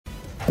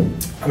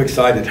I'm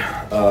excited.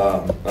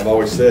 I've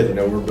always said,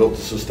 we're built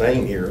to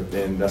sustain here,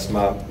 and that's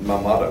my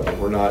motto.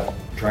 We're not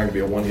trying to be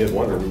a one-hit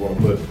wonder. We want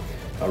to put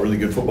a really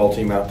good football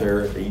team out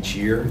there each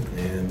year,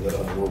 and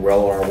we're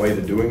well on our way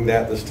to doing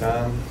that this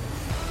time.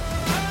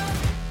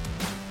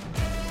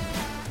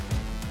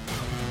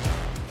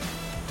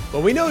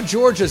 Well, we know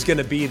Georgia's going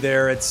to be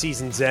there at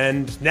season's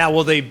end. Now,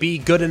 will they be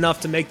good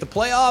enough to make the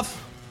playoff?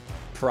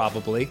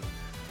 Probably.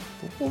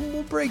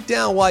 We'll break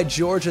down why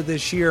Georgia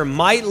this year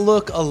might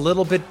look a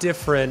little bit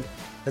different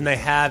than they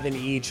have in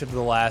each of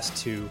the last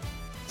two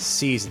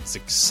seasons.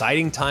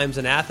 Exciting times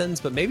in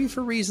Athens, but maybe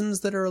for reasons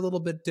that are a little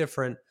bit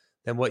different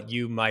than what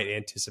you might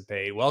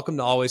anticipate. Welcome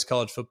to Always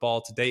College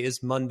Football. Today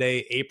is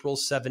Monday, April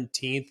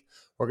 17th.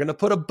 We're going to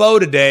put a bow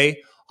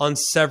today on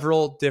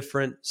several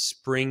different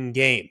spring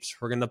games.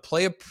 We're going to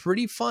play a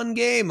pretty fun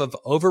game of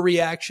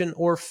overreaction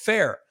or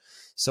fair.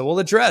 So we'll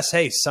address,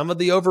 some of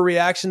the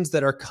overreactions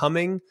that are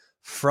coming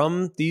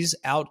from these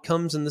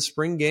outcomes in the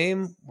spring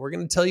game. We're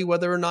going to tell you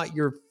whether or not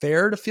you're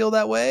fair to feel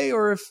that way,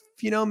 or if,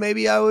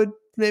 maybe I would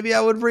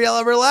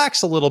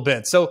relax a little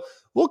bit. So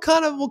we'll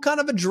kind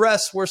of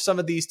address where some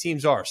of these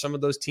teams are. Some of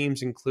those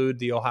teams include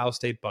the Ohio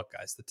State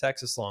Buckeyes, the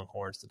Texas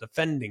Longhorns, the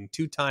defending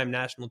two-time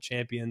national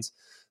champions,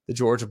 the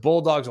Georgia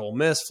Bulldogs, Ole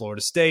Miss,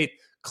 Florida State,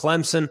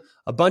 Clemson,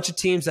 a bunch of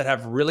teams that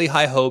have really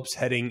high hopes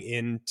heading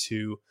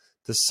into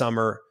the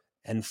summer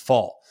and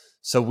fall.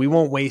 So we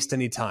won't waste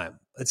any time.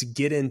 Let's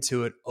get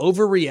into it.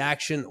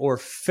 Overreaction or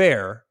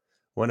fair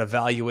when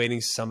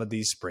evaluating some of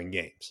these spring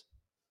games.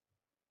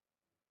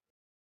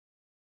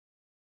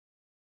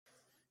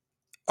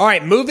 All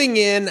right, moving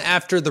in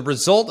after the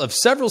result of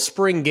several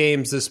spring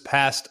games this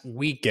past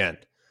weekend.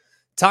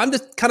 Time to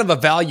kind of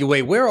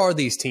evaluate, where are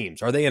these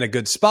teams? Are they in a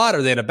good spot?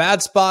 Are they in a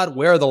bad spot?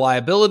 Where are the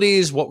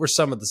liabilities? What were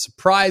some of the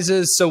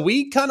surprises? So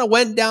we kind of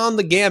went down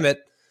the gamut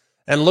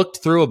and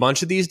looked through a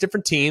bunch of these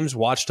different teams,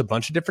 watched a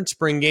bunch of different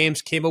spring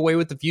games, came away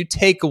with a few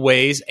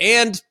takeaways,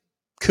 and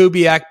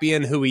Kubiak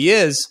being who he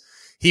is,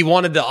 he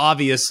wanted to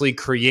obviously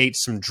create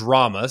some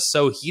drama,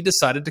 so he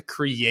decided to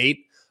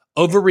create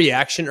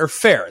overreaction or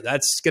fair.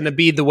 That's going to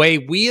be the way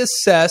we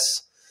assess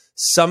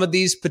some of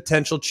these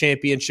potential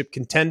championship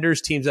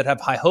contenders, teams that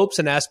have high hopes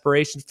and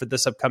aspirations for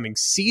this upcoming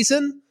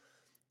season,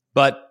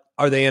 but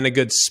are they in a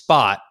good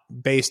spot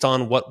based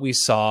on what we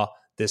saw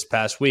this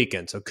past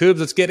weekend? So, Coobs,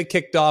 let's get it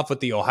kicked off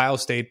with the Ohio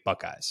State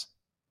Buckeyes.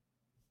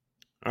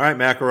 All right,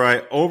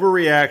 McElroy,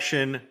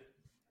 overreaction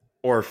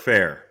or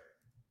fair?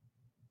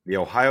 The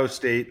Ohio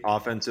State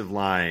offensive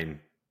line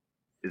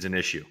is an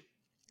issue.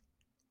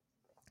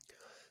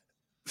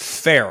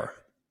 Fair.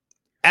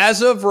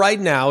 As of right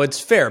now, it's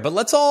fair, but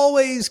let's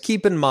always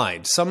keep in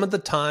mind some of the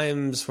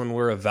times when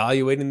we're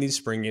evaluating these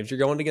spring games, you're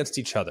going against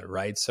each other,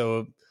 right?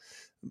 So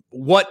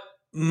what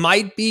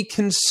might be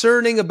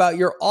concerning about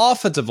your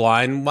offensive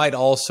line might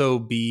also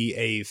be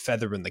a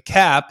feather in the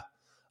cap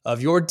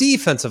of your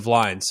defensive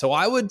line. So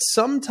I would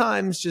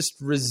sometimes just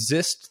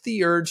resist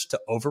the urge to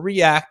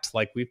overreact,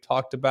 like we've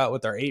talked about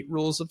with our 8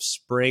 rules of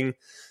spring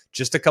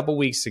just a couple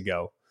weeks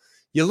ago.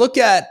 You look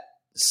at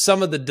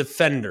some of the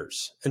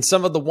defenders and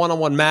some of the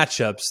one-on-one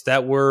matchups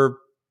that were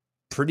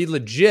pretty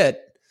legit.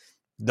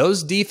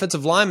 Those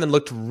defensive linemen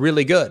looked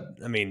really good.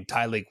 I mean,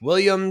 Tyleik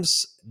Williams,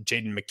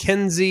 Jaden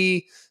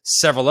McKenzie,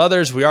 several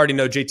others. We already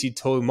know JT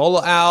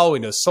Tuimoloau. We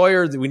know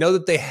Sawyer. We know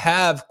that they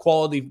have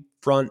quality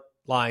front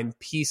line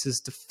pieces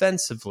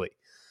defensively.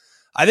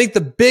 I think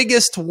the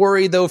biggest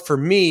worry, though, for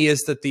me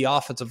is that the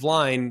offensive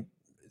line,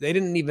 they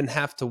didn't even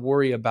have to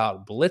worry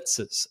about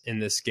blitzes in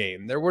this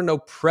game. There were no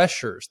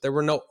pressures. There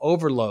were no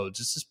overloads.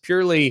 This is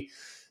purely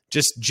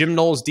just Jim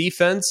Knowles'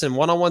 defense and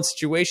one-on-one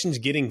situations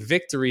getting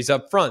victories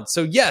up front.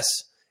 So, yes,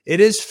 it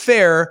is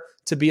fair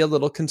to be a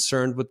little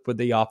concerned with where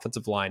the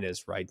offensive line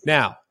is right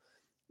now.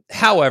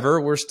 However,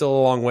 we're still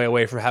a long way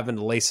away from having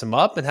to lace them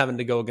up and having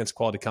to go against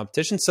quality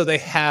competition, so they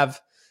have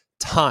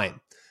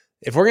time.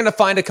 If we're going to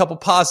find a couple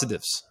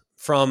positives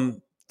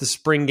from the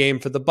spring game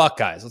for the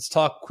Buckeyes, let's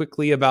talk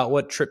quickly about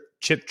what Chip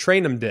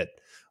Trayanum did.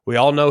 We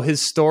all know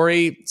his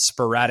story,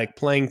 sporadic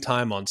playing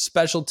time on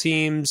special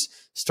teams,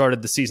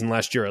 started the season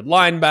last year at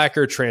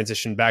linebacker,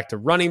 transitioned back to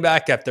running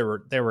back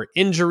after there were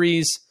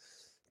injuries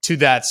to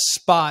that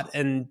spot.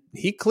 And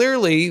he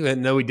clearly, I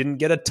know he didn't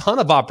get a ton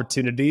of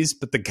opportunities,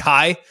 but the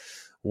guy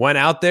went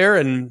out there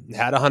and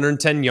had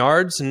 110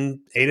 yards and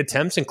 8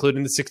 attempts,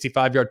 including the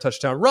 65-yard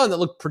touchdown run that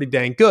looked pretty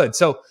dang good.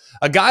 So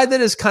a guy that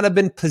has kind of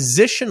been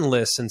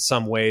positionless in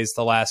some ways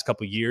the last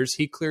couple of years,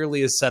 he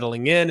clearly is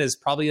settling in, is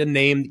probably a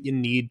name that you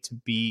need to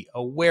be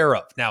aware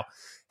of. Now,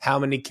 how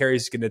many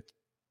carries is going to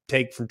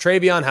take from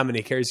Travion? How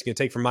many carries is going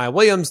to take from Maya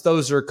Williams?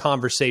 Those are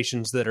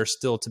conversations that are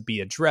still to be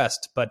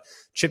addressed. But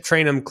Chip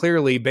Trayanum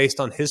clearly,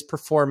 based on his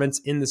performance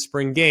in the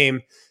spring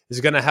game, is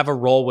going to have a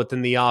role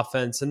within the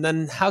offense. And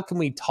then how can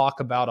we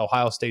talk about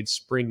Ohio State's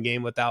spring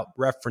game without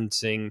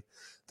referencing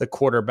the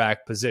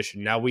quarterback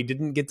position? Now, we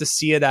didn't get to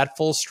see it at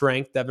full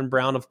strength. Devin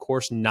Brown, of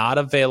course, not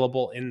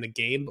available in the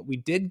game, but we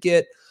did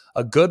get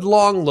a good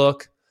long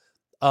look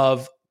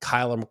of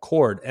Kyle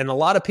McCord. And a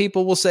lot of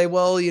people will say,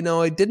 well,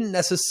 I didn't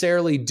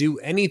necessarily do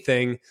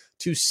anything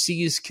to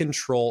seize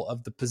control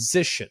of the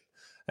position.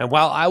 And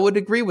while I would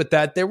agree with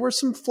that, there were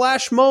some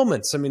flash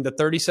moments. I mean, the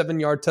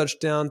 37-yard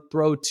touchdown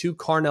throw to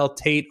Carnell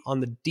Tate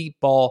on the deep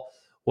ball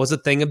was a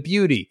thing of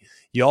beauty.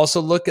 You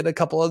also look at a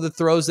couple of the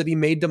throws that he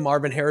made to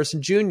Marvin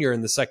Harrison Jr.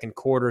 in the second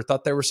quarter.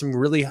 Thought there were some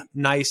really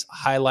nice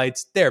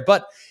highlights there.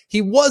 But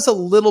he was a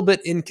little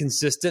bit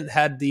inconsistent,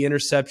 had the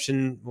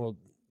interception,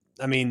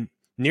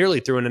 nearly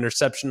threw an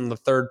interception in the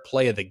third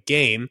play of the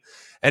game.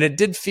 And it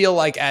did feel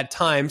like at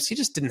times he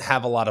just didn't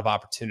have a lot of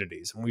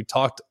opportunities. And we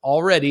talked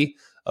already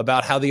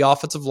about how the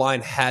offensive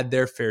line had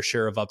their fair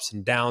share of ups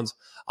and downs.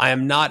 I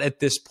am not at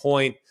this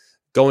point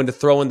going to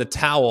throw in the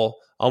towel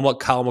on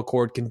what Kyle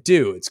McCord can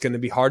do. It's going to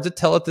be hard to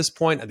tell at this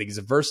point. I think he's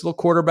a versatile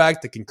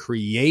quarterback that can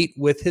create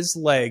with his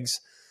legs,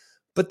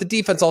 but the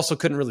defense also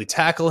couldn't really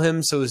tackle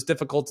him, so it was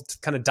difficult to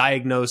kind of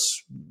diagnose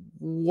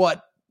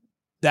what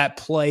that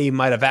play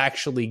might have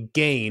actually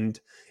gained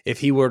if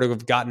he were to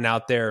have gotten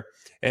out there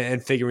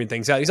and figuring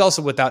things out. He's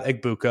also without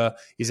Egbuka.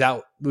 He's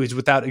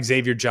without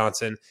Xavier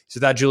Johnson. He's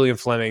without Julian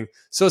Fleming.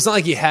 So it's not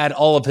like he had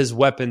all of his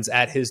weapons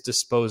at his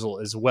disposal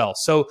as well.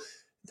 So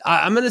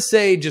I'm going to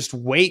say just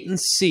wait and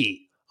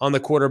see on the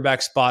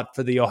quarterback spot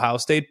for the Ohio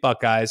State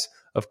Buckeyes.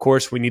 Of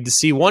course, we need to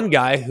see one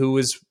guy who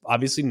was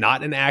obviously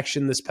not in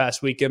action this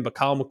past weekend, but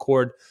Kyle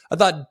McCord, I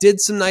thought did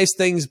some nice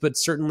things, but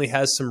certainly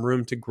has some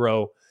room to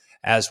grow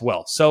as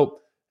well. So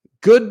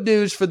good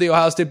news for the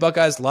Ohio State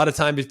Buckeyes. A lot of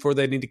time before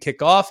they need to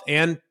kick off.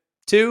 And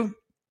two,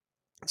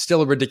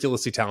 still a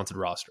ridiculously talented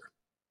roster.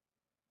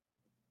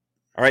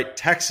 All right,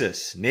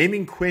 Texas.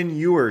 Naming Quinn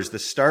Ewers the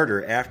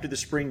starter after the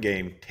spring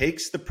game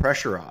takes the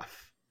pressure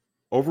off.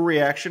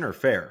 Overreaction or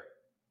fair?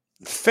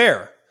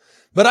 Fair.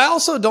 But I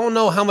also don't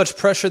know how much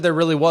pressure there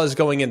really was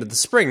going into the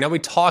spring. Now, we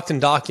talked and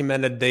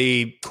documented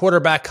the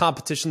quarterback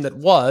competition that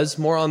was,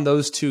 more on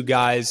those two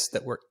guys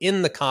that were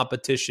in the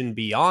competition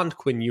beyond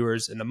Quinn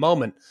Ewers in a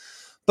moment.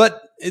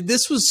 But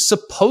this was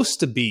supposed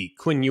to be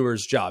Quinn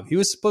Ewers' job. He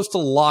was supposed to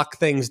lock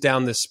things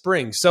down this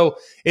spring. So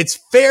it's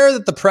fair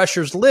that the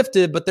pressure's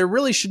lifted, but there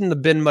really shouldn't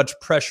have been much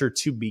pressure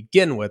to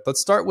begin with.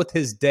 Let's start with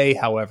his day,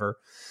 however.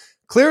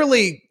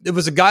 Clearly, it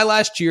was a guy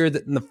last year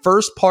that in the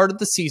first part of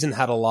the season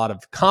had a lot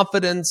of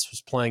confidence, was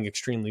playing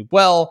extremely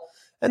well,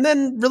 and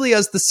then really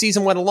as the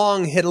season went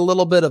along, hit a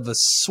little bit of a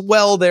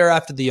swell there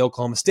after the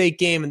Oklahoma State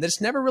game, and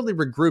just never really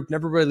regrouped,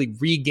 never really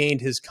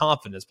regained his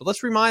confidence. But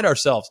let's remind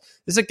ourselves,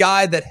 this is a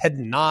guy that had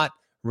not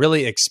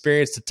really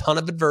experienced a ton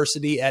of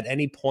adversity at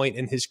any point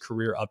in his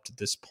career up to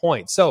this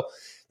point. So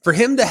for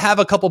him to have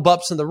a couple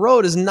bumps in the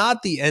road is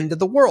not the end of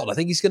the world. I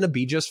think he's going to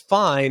be just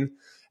fine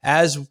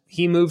as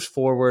he moves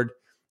forward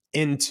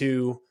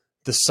into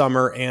the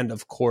summer and,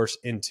 of course,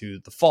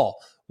 into the fall.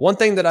 One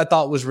thing that I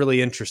thought was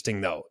really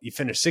interesting, though, he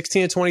finished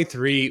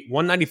 16-23,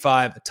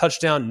 195, a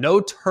touchdown,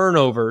 no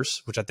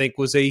turnovers, which I think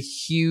was a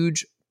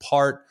huge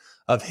part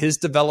of his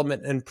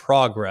development and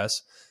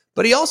progress.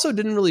 But he also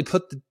didn't really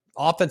put the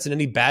offense in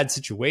any bad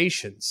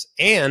situations.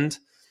 And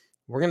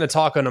we're going to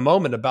talk in a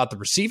moment about the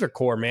receiver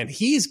core, man.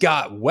 He's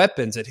got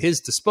weapons at his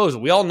disposal.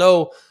 We all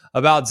know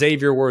about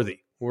Xavier Worthy.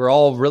 We're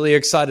all really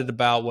excited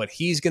about what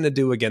he's going to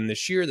do again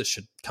this year. This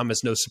should come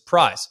as no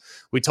surprise.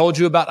 We told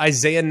you about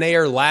Isaiah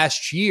Neyor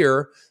last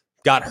year,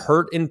 got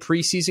hurt in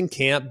preseason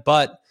camp,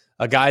 but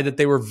a guy that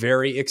they were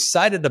very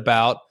excited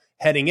about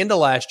heading into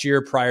last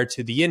year prior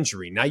to the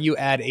injury. Now you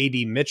add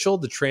A.D. Mitchell,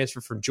 the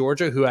transfer from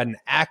Georgia, who had an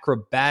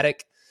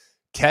acrobatic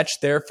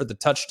catch there for the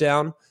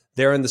touchdown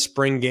there in the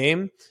spring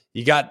game.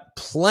 You got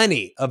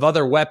plenty of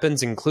other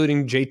weapons,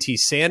 including J.T.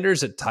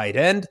 Sanders at tight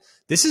end.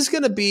 This is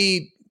going to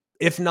be,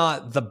 if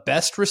not the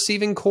best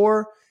receiving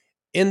core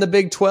in the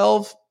Big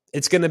 12,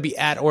 it's going to be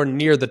at or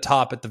near the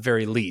top at the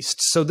very least.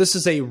 So this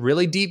is a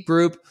really deep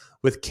group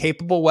with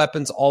capable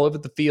weapons all over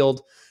the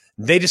field.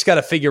 They just got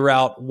to figure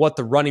out what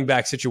the running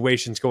back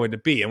situation is going to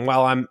be. And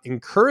while I'm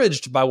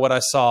encouraged by what I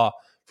saw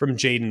from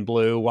Jaden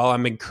Blue, while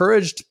I'm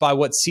encouraged by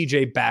what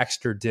C.J.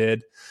 Baxter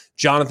did,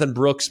 Jonathan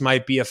Brooks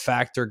might be a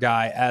factor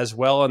guy as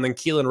well. And then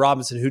Keelan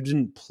Robinson, who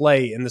didn't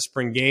play in the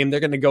spring game,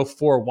 they're going to go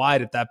 4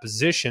 wide at that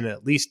position.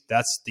 At least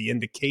that's the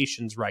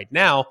indications right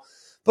now.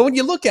 But when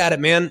you look at it,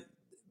 man,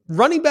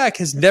 running back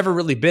has never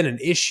really been an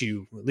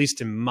issue, at least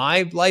in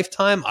my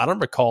lifetime. I don't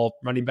recall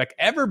running back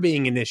ever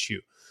being an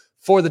issue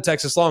for the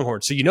Texas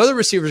Longhorns. So you know the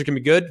receivers are going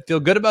to be good. Feel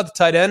good about the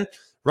tight end.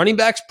 Running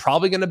back's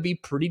probably going to be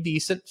pretty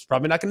decent. It's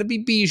probably not going to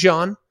be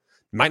Bijan.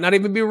 Might not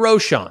even be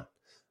Roschon.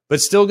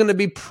 But still going to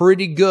be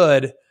pretty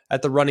good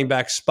at the running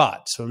back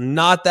spot. So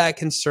not that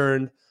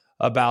concerned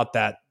about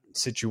that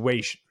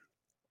situation.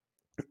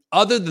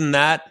 Other than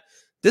that,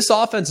 this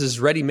offense is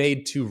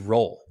ready-made to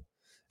roll.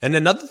 And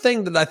another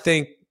thing that I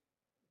think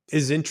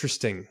is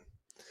interesting,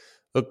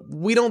 look,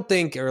 we don't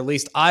think, or at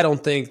least I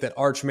don't think, that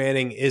Arch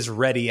Manning is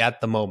ready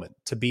at the moment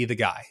to be the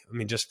guy. I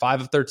mean, just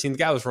 5 of 13, the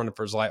guy was running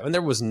for his life, and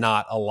there was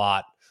not a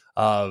lot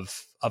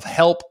of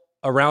help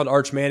around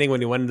Arch Manning when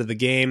he went into the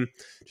game.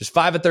 Just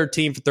 5 of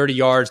 13 for 30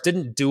 yards,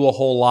 didn't do a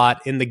whole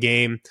lot in the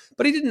game,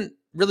 but he didn't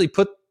really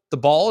put the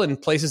ball in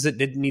places it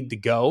didn't need to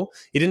go.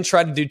 He didn't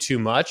try to do too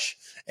much.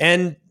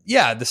 And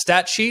yeah, the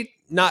stat sheet,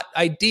 not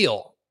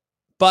ideal,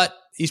 but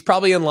he's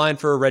probably in line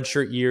for a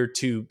redshirt year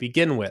to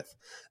begin with.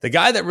 The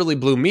guy that really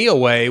blew me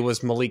away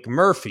was Malik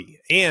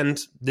Murphy. And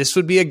this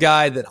would be a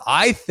guy that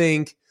I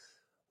think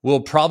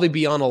will probably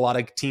be on a lot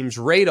of teams'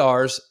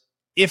 radars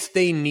if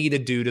they need a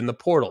dude in the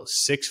portal.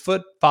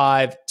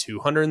 6'5",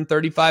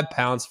 235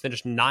 pounds,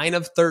 finished 9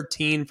 of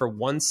 13 for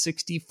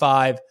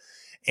 165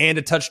 and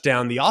a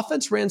touchdown. The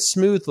offense ran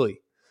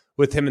smoothly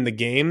with him in the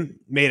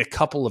game, made a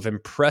couple of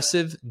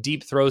impressive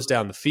deep throws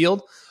down the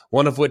field,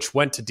 one of which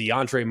went to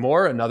DeAndre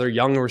Moore, another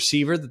young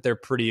receiver that they're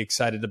pretty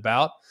excited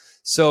about.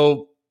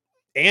 So,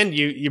 and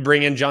you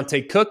bring in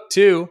Jonte Cook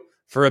too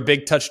for a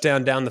big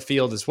touchdown down the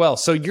field as well.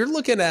 So you're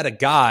looking at a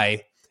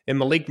guy in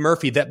Malik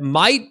Murphy that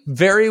might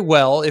very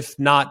well, if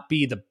not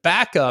be the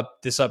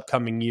backup this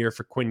upcoming year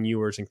for Quinn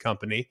Ewers and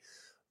company,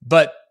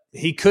 but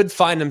he could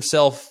find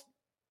himself,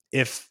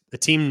 if the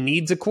team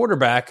needs a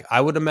quarterback, I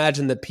would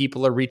imagine that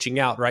people are reaching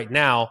out right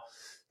now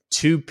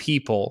to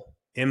people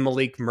in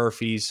Malik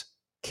Murphy's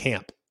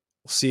camp.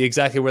 We'll see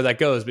exactly where that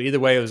goes, but either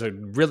way, it was a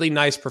really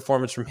nice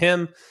performance from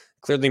him,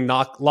 clearly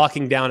not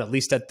locking down, at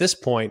least at this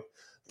point,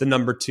 the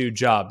number 2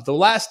 job. The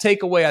last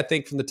takeaway, I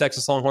think, from the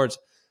Texas Longhorns,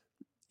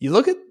 you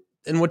look at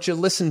and what you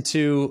listen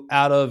to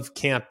out of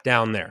camp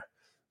down there.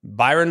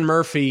 Byron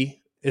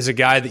Murphy is a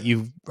guy that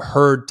you've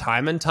heard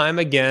time and time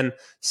again.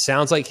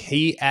 Sounds like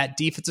he at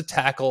defensive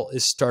tackle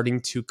is starting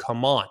to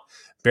come on.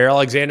 Bear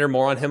Alexander,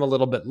 more on him a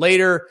little bit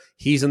later.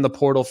 He's in the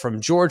portal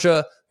from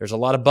Georgia. There's a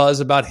lot of buzz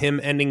about him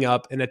ending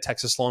up in a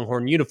Texas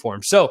Longhorn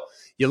uniform. So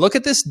you look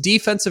at this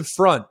defensive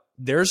front,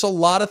 there's a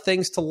lot of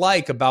things to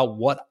like about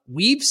what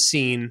we've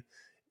seen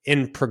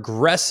in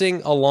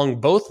progressing along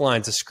both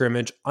lines of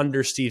scrimmage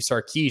under Steve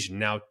Sarkisian.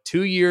 Now,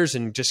 2 years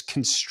and just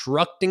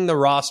constructing the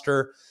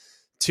roster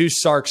to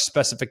Sark's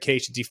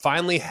specifications, he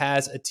finally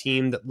has a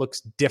team that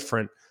looks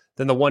different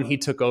than the one he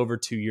took over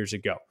 2 years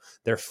ago.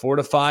 They're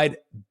fortified,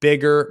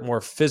 bigger, more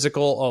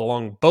physical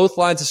along both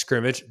lines of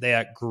scrimmage. They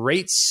have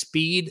great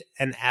speed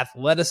and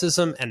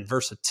athleticism and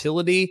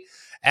versatility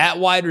at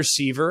wide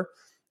receiver.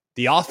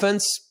 The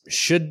offense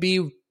should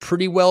be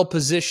pretty well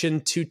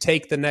positioned to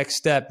take the next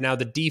step. Now,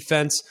 the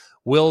defense,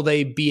 will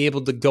they be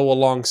able to go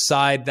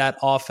alongside that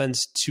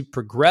offense to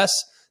progress?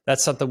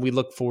 That's something we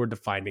look forward to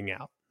finding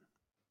out.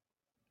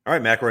 All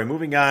right, McElroy,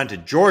 moving on to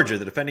Georgia,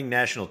 the defending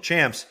national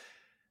champs.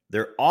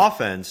 Their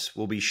offense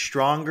will be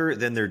stronger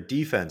than their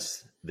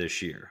defense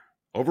this year.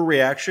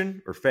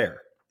 Overreaction or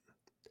fair?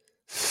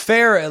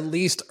 Fair, at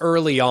least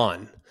early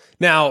on.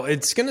 Now,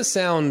 it's going to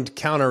sound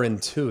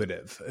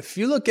counterintuitive. If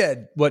you look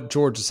at what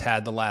Georgia's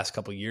had the last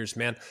couple of years,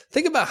 man,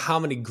 think about how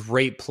many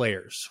great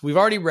players. We've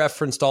already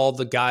referenced all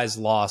the guys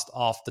lost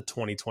off the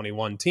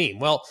 2021 team.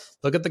 Well,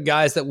 look at the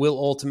guys that will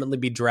ultimately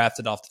be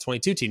drafted off the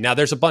 22 team. Now,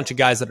 there's a bunch of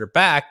guys that are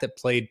back that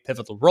played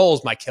pivotal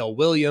roles, Mykel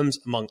Williams,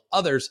 among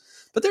others,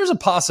 but there's a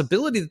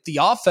possibility that the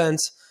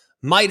offense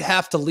might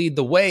have to lead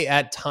the way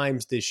at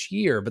times this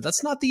year, but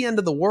that's not the end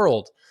of the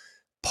world.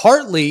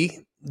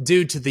 Partly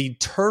due to the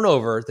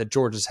turnover that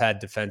Georgia's had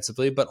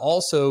defensively, but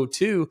also,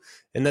 too,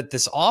 in that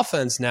this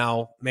offense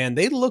now, man,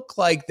 they look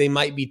like they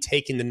might be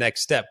taking the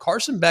next step.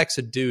 Carson Beck's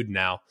a dude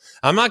now.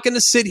 I'm not going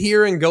to sit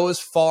here and go as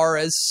far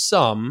as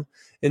some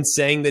in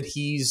saying that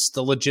he's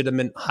the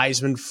legitimate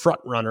Heisman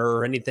frontrunner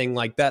or anything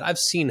like that. I've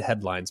seen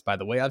headlines, by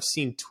the way. I've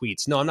seen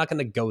tweets. No, I'm not going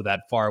to go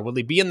that far. Will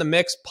he be in the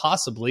mix?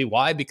 Possibly.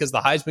 Why? Because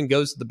the Heisman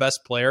goes to the best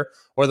player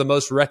or the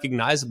most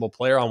recognizable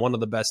player on one of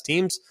the best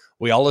teams.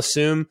 We all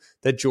assume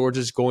that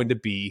Georgia's going to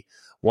be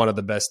one of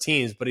the best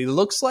teams, but he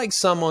looks like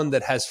someone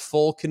that has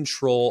full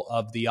control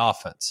of the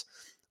offense.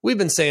 We've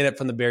been saying it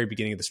from the very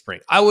beginning of the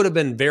spring. I would have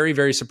been very,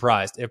 very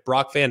surprised if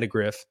Brock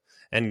Vandagriff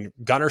and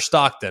Gunnar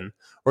Stockton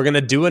were going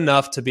to do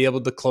enough to be able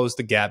to close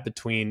the gap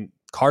between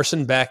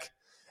Carson Beck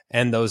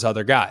and those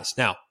other guys.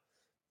 Now,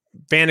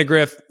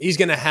 Vandagriff, he's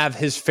going to have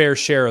his fair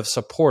share of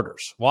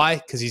supporters. Why?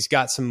 Because he's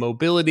got some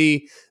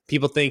mobility.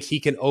 People think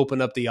he can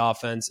open up the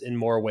offense in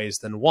more ways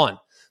than one.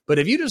 But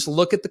if you just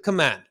look at the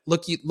command,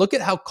 look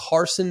at how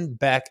Carson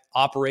Beck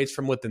operates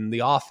from within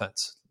the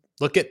offense.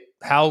 Look at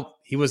how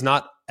he was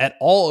not at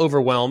all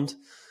overwhelmed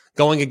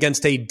going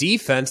against a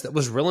defense that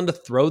was willing to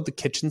throw the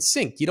kitchen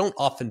sink. You don't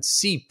often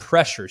see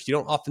pressures. You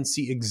don't often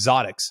see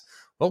exotics.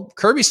 Well,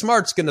 Kirby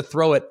Smart's going to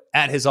throw it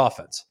at his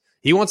offense.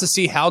 He wants to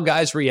see how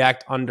guys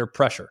react under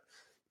pressure.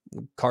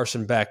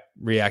 Carson Beck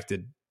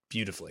reacted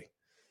beautifully.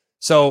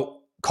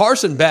 So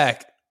Carson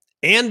Beck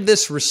and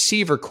this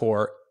receiver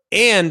core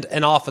and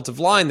an offensive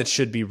line that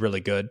should be really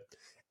good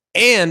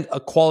and a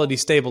quality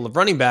stable of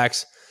running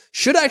backs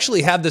should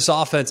actually have this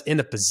offense in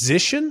a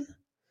position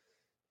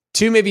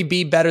to maybe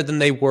be better than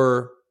they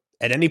were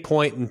at any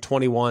point in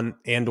 21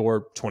 and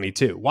or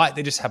 22. Why?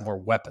 They just have more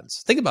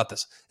weapons. Think about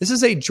this. This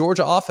is a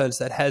Georgia offense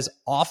that has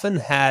often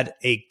had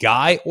a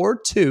guy or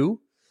two.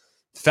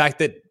 The fact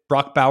that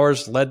Brock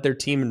Bowers led their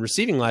team in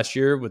receiving last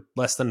year with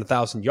less than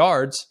 1,000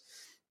 yards.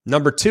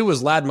 Number 2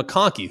 was Ladd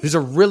McConkey, who's a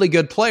really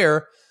good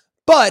player,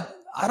 but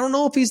I don't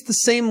know if he's the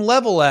same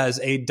level as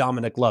a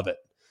Dominic Lovett.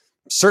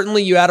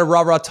 Certainly you add a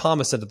Ra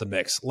Thomas into the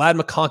mix. Ladd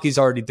McConkey's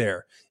already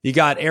there. You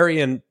got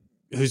Arian,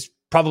 who's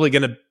probably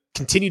going to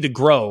continue to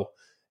grow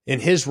in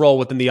his role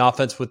within the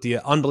offense with the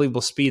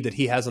unbelievable speed that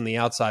he has on the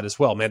outside as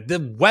well. Man,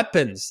 the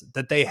weapons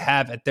that they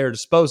have at their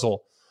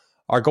disposal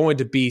are going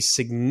to be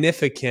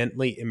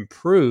significantly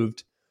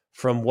improved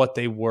from what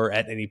they were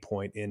at any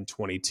point in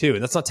 22.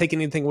 And that's not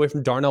taking anything away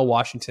from Darnell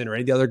Washington or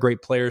any of the other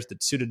great players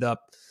that suited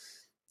up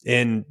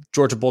in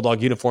Georgia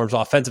Bulldog uniforms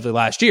offensively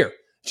last year.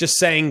 Just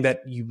saying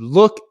that you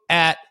look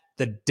at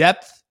the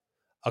depth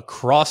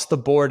across the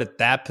board at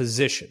that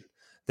position,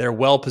 they're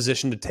well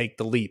positioned to take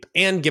the leap.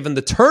 And given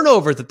the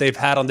turnover that they've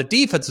had on the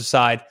defensive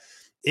side,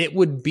 it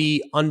would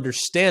be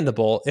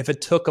understandable if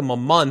it took them a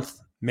month,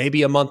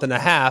 maybe a month and a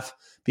half,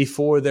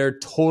 before they're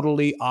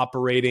totally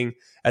operating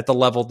at the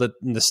level that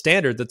the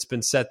standard that's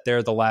been set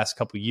there the last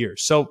couple of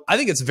years. So I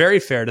think it's very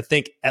fair to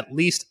think at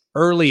least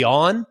early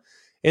on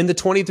in the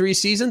 23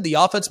 season, the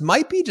offense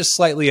might be just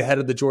slightly ahead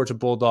of the Georgia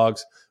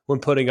Bulldogs when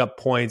putting up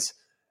points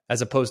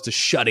as opposed to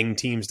shutting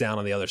teams down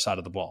on the other side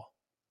of the ball.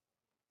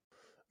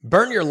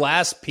 Burn your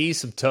last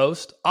piece of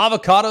toast?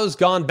 Avocado's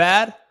gone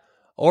bad?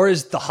 Or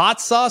is the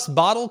hot sauce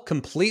bottle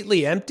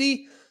completely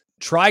empty?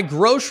 Try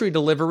grocery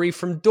delivery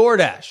from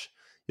DoorDash.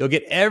 You'll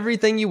get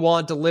everything you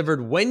want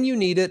delivered when you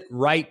need it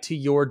right to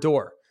your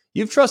door.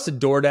 You've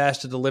trusted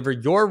DoorDash to deliver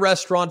your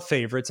restaurant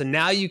favorites, and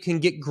now you can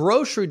get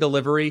grocery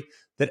delivery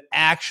that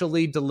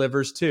actually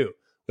delivers too.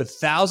 With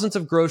thousands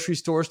of grocery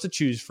stores to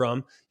choose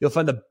from, you'll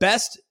find the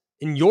best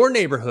in your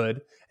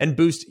neighborhood and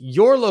boost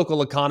your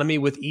local economy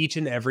with each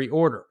and every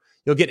order.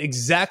 You'll get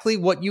exactly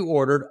what you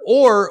ordered,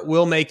 or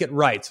we'll make it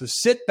right. So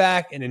sit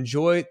back and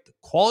enjoy the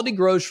quality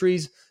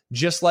groceries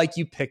just like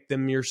you picked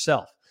them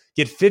yourself.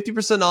 Get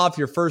 50% off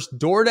your first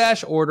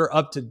DoorDash order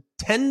up to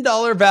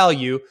 $10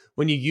 value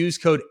when you use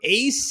code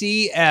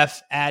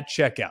ACF at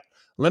checkout.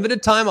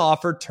 Limited time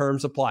offer,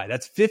 terms apply.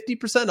 That's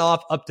 50%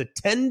 off up to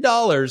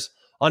 $10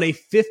 on a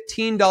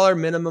 $15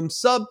 minimum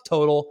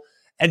subtotal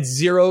and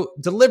 $0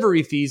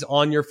 delivery fees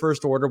on your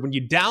first order when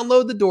you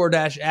download the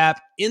DoorDash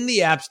app in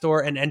the App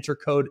Store and enter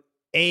code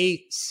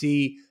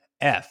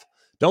ACF.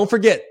 Don't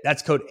forget,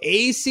 that's code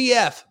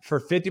ACF for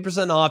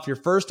 50% off your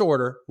first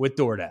order with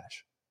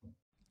DoorDash.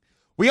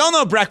 We all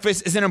know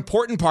breakfast is an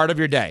important part of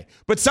your day,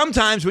 but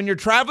sometimes when you're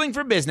traveling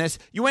for business,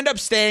 you end up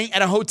staying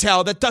at a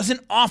hotel that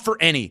doesn't offer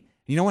any.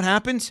 You know what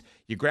happens?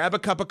 You grab a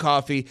cup of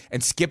coffee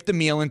and skip the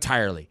meal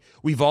entirely.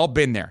 We've all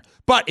been there.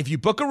 But if you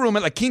book a room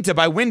at La Quinta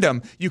by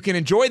Wyndham, you can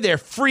enjoy their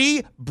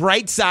free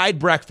Bright Side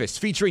breakfast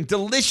featuring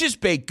delicious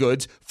baked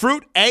goods,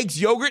 fruit, eggs,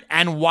 yogurt,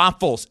 and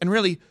waffles. And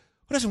really,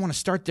 who doesn't want to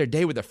start their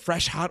day with a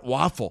fresh hot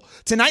waffle?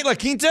 Tonight, La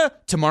Quinta,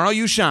 tomorrow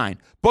you shine.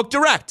 Book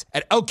direct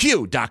at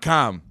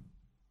lq.com.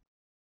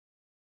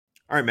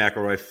 All right,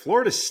 McElroy,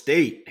 Florida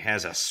State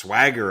has a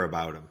swagger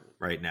about them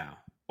right now.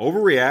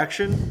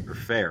 Overreaction or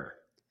fair?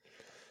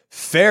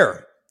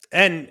 Fair.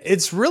 And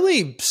it's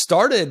really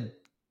started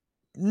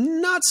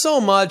not so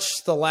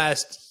much the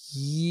last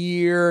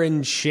year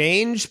and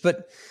change,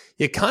 but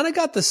you kind of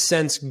got the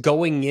sense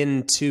going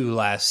into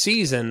last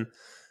season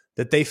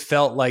that they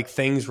felt like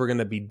things were going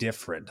to be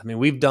different. I mean,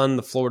 we've done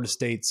the Florida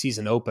State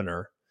season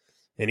opener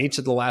in each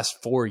of the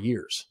last 4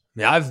 years.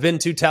 Now, I've been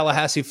to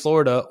Tallahassee,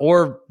 Florida,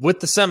 or with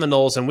the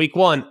Seminoles in week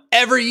 1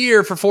 every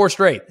year for 4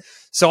 straight.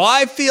 So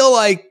I feel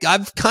like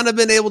I've kind of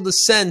been able to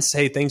sense,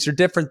 hey, things are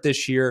different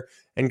this year,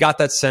 and got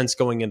that sense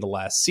going into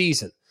last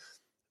season.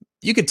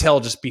 You could tell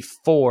just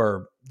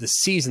before the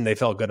season they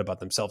felt good about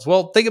themselves.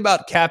 Well, think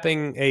about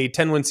capping a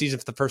 10-win season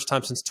for the first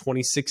time since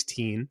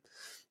 2016.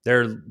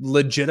 They're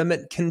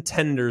legitimate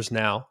contenders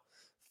now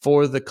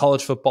for the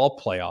college football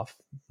playoff.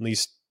 At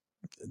least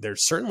they're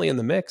certainly in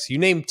the mix. You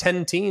name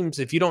 10 teams.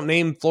 If you don't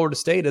name Florida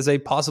State as a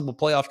possible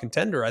playoff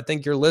contender, I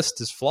think your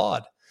list is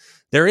flawed.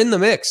 They're in the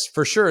mix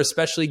for sure,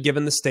 especially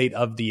given the state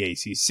of the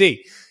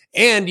ACC.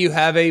 And you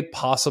have a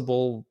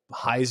possible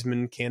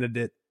Heisman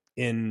candidate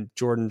in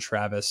Jordan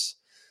Travis.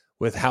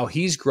 With how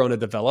he's grown and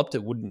developed,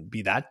 it wouldn't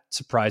be that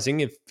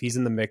surprising if he's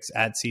in the mix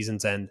at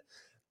season's end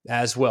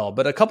as well.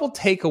 But a couple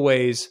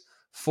takeaways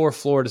for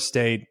Florida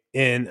State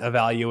in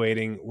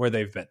evaluating where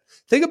they've been.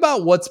 Think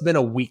about what's been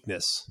a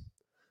weakness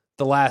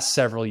the last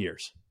several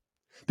years.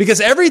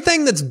 Because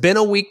everything that's been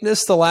a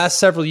weakness the last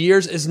several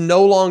years is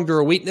no longer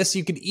a weakness.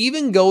 You could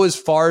even go as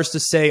far as to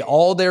say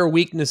all their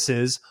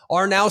weaknesses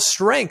are now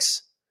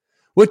strengths,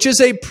 which is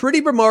a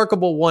pretty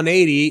remarkable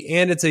 180,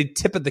 and it's a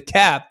tip of the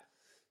cap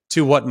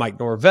to what Mike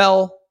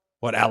Norvell,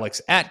 what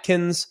Alex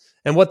Atkins,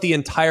 and what the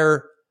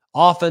entire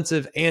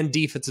offensive and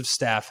defensive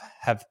staff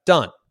have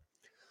done.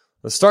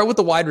 Let's start with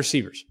the wide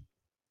receivers.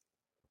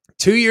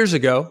 2 years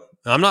ago,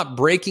 I'm not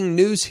breaking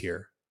news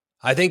here.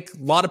 I think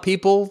a lot of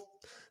people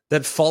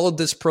that followed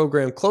this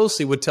program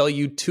closely would tell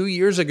you 2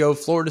 years ago,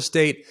 Florida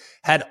State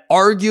had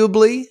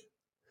arguably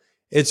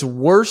its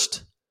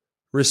worst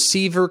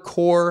receiver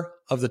core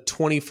of the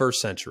 21st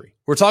century.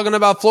 We're talking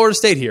about Florida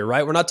State here,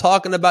 right? We're not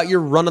talking about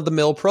your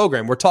run-of-the-mill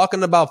program. We're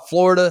talking about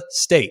Florida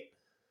State,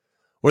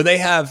 where they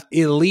have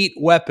elite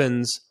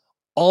weapons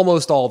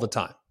almost all the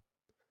time.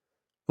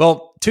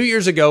 Well, 2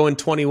 years ago in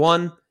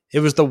 21, It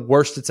was the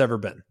worst it's ever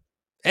been.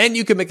 And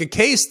you can make a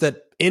case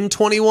that in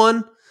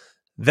 21,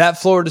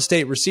 that Florida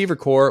State receiver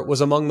core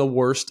was among the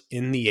worst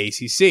in the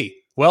ACC.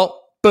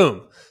 Well,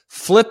 boom,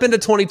 flip into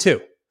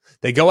 22.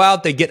 They go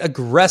out, they get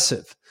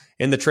aggressive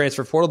in the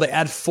transfer portal. They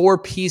add 4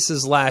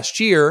 pieces last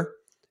year,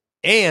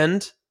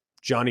 and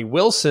Johnny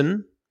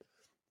Wilson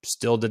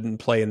still didn't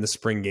play in the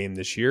spring game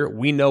this year.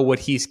 We know what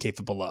he's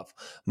capable of.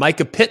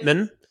 Micah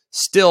Pittman,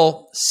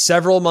 still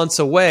several months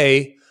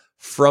away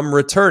from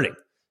returning.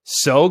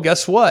 So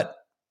guess what?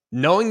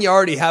 Knowing you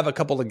already have a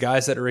couple of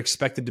guys that are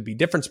expected to be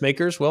difference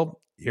makers,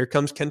 well, here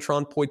comes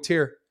Kentron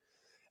Poitier.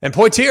 And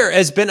Poitier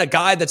has been a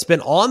guy that's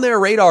been on their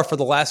radar for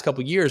the last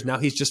couple of years. Now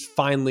he's just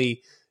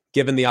finally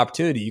given the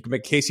opportunity. You can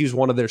make a case he was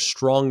one of their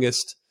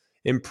strongest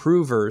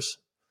improvers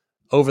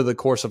over the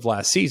course of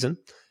last season.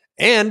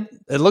 And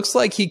it looks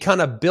like he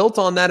kind of built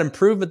on that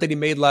improvement that he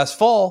made last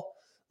fall.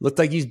 Looked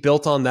like he's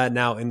built on that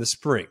now in the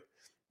spring.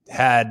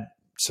 Had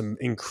some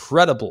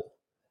incredible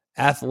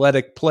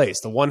athletic plays.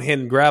 The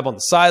one-hand grab on the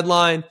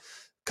sideline, a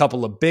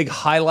couple of big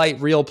highlight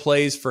reel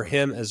plays for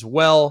him as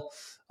well.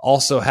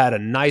 Also had a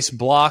nice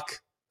block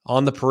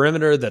on the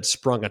perimeter that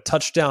sprung a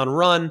touchdown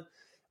run.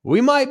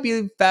 We might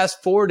be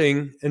fast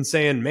forwarding and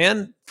saying,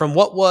 man, from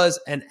what was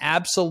an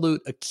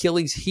absolute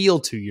Achilles heel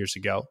 2 years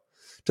ago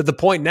to the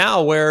point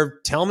now where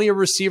tell me a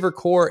receiver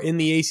core in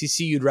the ACC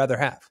you'd rather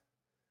have.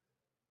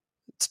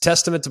 It's a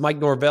testament to Mike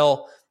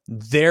Norvell,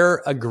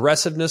 their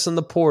aggressiveness in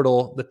the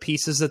portal, the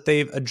pieces that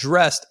they've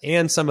addressed,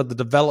 and some of the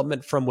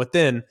development from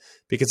within,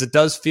 because it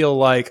does feel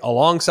like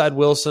alongside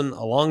Wilson,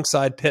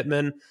 alongside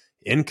Pittman,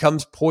 in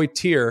comes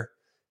Poitier.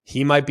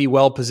 He might be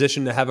well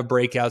positioned to have a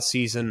breakout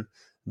season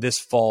this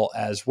fall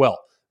as well.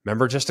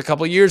 Remember just a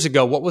couple of years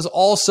ago, what was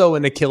also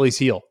an Achilles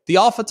heel? The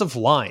offensive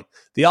line.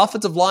 The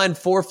offensive line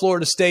for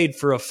Florida State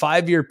for a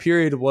 5-year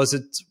period was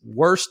its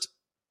worst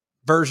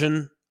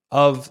version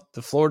of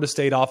the Florida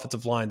State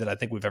offensive line that I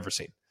think we've ever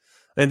seen.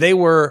 And they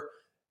were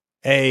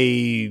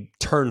a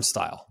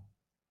turnstile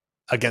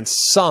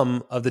against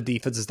some of the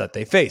defenses that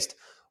they faced.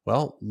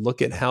 Well,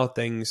 look at how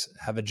things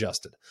have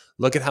adjusted.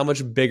 Look at how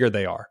much bigger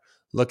they are.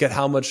 Look at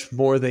how much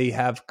more they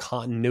have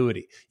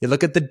continuity. You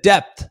look at the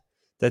depth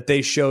that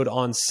they showed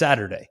on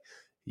Saturday.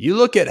 You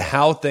look at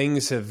how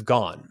things have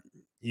gone.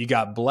 You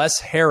got Bless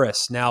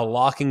Harris now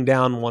locking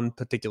down one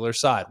particular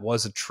side.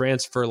 Was a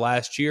transfer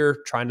last year,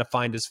 trying to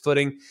find his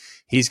footing.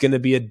 He's going to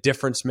be a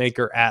difference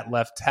maker at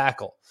left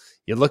tackle.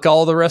 You look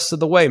all the rest of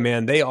the way,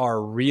 man, they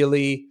are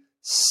really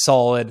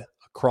solid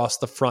across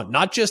the front,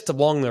 not just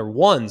along their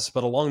ones,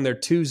 but along their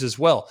twos as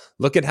well.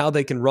 Look at how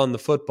they can run the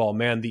football,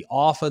 man. The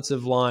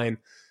offensive line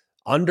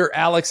under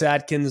Alex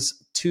Atkins'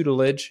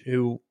 tutelage,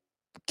 who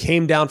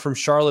came down from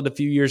Charlotte a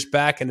few years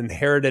back and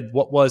inherited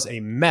what was a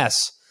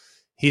mess.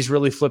 He's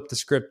really flipped the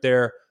script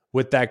there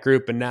with that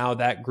group, and now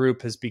that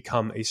group has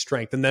become a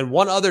strength. And then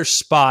one other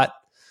spot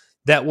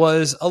that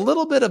was a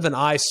little bit of an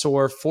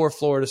eyesore for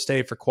Florida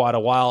State for quite a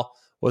while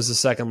was the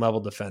second-level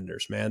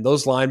defenders, man.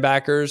 Those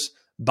linebackers,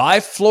 by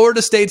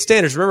Florida State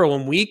standards, remember,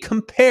 when we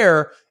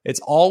compare,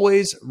 it's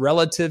always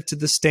relative to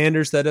the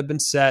standards that have been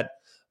set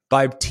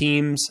by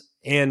teams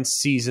and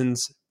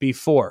seasons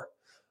before.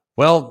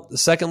 Well, the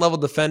second-level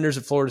defenders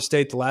at Florida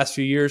State the last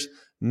few years,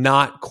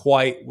 not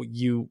quite what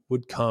you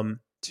would come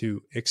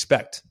to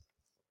expect.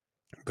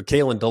 But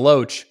Kalen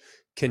DeLoach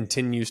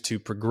continues to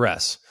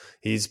progress.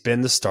 He's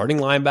been the starting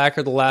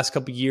linebacker the last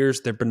couple of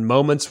years. There have been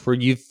moments where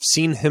you've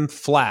seen him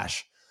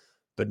flash.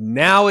 But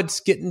now it's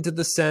getting to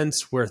the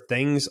sense where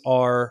things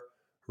are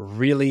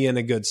really in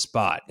a good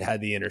spot.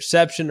 Had the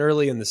interception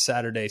early in the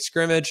Saturday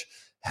scrimmage,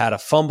 had a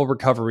fumble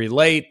recovery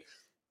late.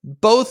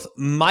 Both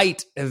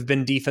might have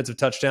been defensive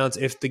touchdowns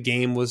if the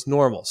game was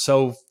normal.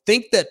 So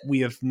think that we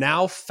have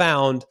now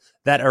found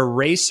that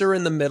eraser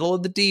in the middle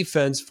of the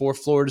defense for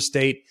Florida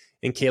State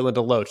and Kalen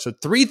DeLoach. So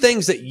 3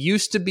 things that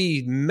used to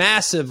be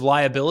massive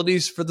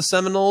liabilities for the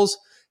Seminoles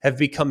have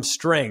become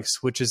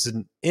strengths, which is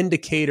an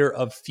indicator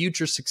of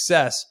future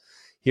success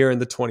here in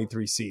the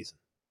 23 season.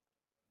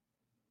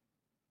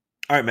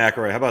 All right,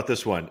 McElroy, how about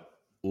this one?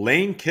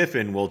 Lane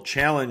Kiffin will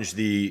challenge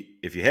the,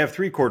 if you have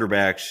 3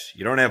 quarterbacks,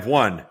 you don't have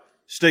one,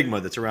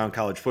 stigma that's around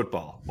college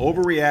football.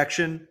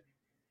 Overreaction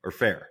or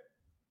fair?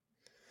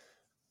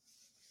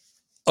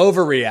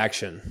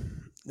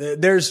 Overreaction.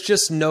 There's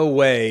just no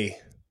way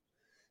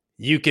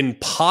you can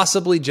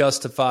possibly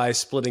justify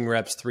splitting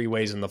reps 3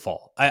 ways in the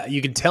fall.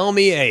 You can tell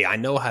me, hey, I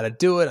know how to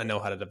do it. I know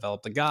how to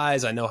develop the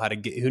guys. I know how to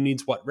get who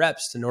needs what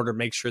reps in order to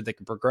make sure they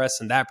can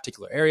progress in that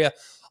particular area.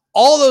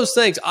 All those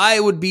things, I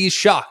would be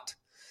shocked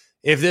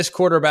if this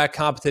quarterback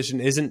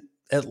competition isn't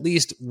at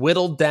least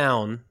whittled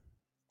down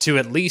to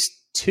at least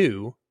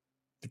 2,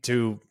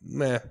 to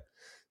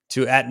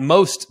at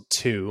most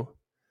 2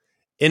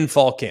 in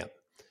fall camp.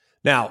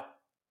 Now,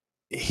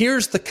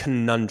 here's the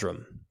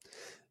conundrum.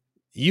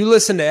 You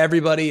listen to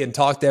everybody and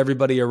talk to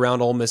everybody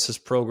around Ole Miss's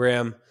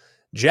program.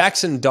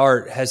 Jackson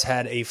Dart has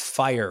had a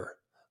fire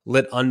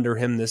lit under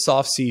him this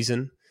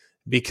offseason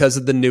because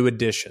of the new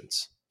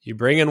additions. You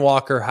bring in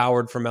Walker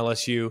Howard from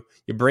LSU.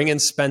 You bring in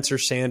Spencer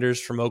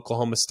Sanders from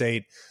Oklahoma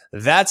State.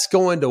 That's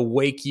going to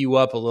wake you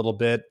up a little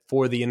bit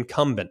for the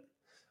incumbent.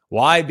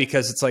 Why?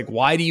 Because it's like,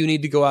 why do you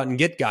need to go out and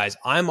get guys?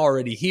 I'm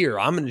already here.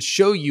 I'm going to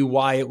show you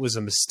why it was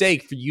a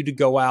mistake for you to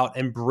go out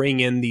and bring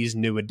in these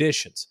new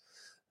additions.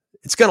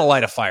 It's going to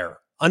light a fire.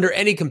 Under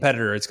any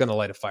competitor, it's going to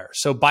light a fire.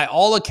 So by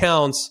all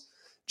accounts,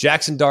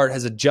 Jackson Dart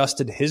has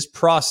adjusted his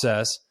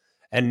process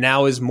and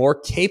now is more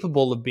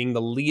capable of being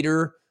the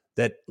leader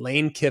that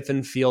Lane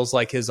Kiffin feels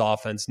like his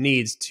offense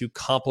needs to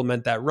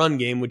complement that run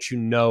game, which you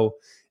know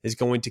is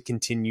going to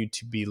continue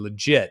to be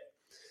legit.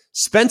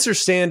 Spencer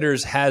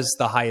Sanders has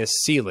the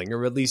highest ceiling,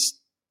 or at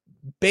least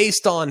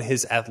based on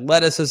his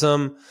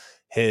athleticism,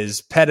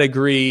 his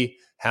pedigree,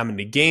 how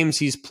many games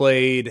he's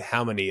played,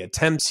 how many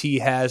attempts he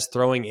has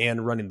throwing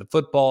and running the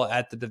football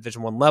at the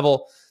Division I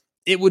level.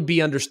 It would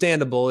be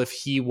understandable if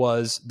he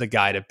was the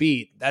guy to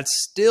beat. That's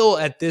still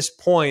at this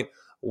point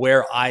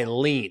where I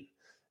lean.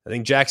 I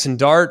think Jackson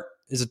Dart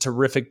is a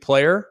terrific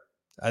player.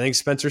 I think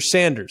Spencer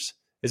Sanders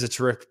is a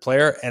terrific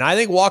player. And I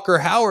think Walker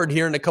Howard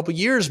here in a couple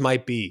years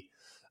might be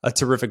a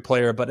terrific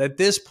player. But at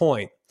this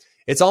point,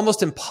 it's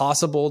almost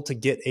impossible to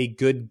get a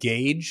good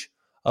gauge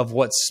of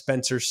what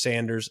Spencer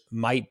Sanders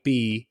might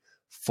be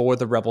for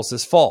the Rebels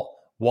this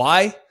fall.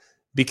 Why?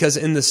 Because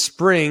in the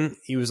spring,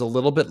 he was a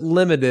little bit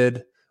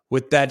limited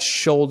with that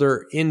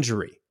shoulder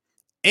injury.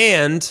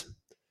 And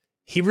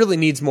he really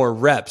needs more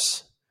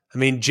reps. I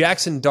mean,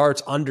 Jackson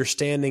Dart's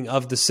understanding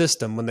of the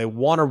system when they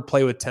want to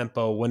play with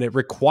tempo, when it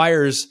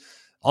requires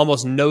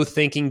almost no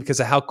thinking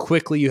because of how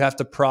quickly you have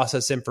to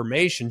process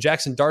information,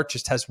 Jackson Dart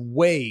just has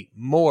way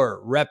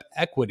more rep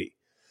equity.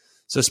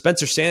 So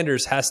Spencer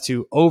Sanders has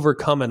to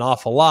overcome an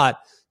awful lot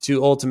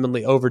to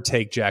ultimately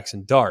overtake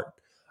Jackson Dart.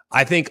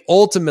 I think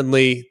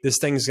ultimately this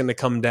thing's going to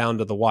come down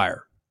to the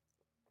wire.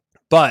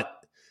 But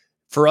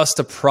for us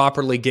to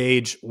properly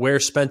gauge where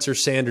Spencer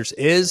Sanders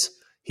is,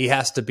 he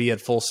has to be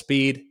at full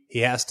speed. He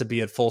has to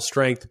be at full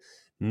strength,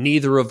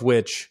 neither of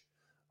which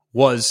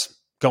was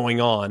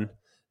going on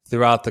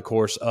throughout the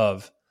course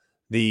of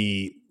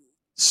the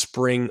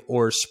spring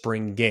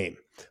game.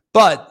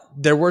 But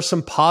there were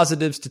some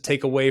positives to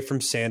take away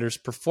from Sanders'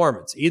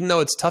 performance. Even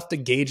though it's tough to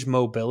gauge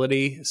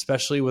mobility,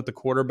 especially with the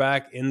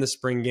quarterback in the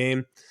spring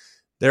game,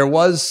 there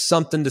was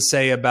something to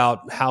say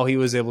about how he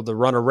was able to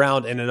run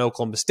around in an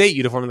Oklahoma State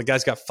uniform. The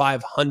guy's got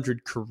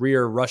 500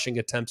 career rushing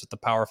attempts at the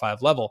Power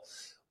 5 level.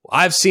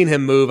 I've seen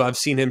him move. I've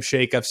seen him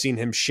shake. I've seen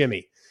him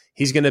shimmy.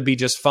 He's going to be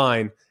just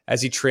fine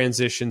as he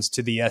transitions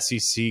to the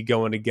SEC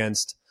going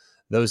against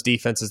those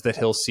defenses that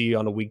he'll see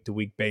on a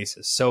week-to-week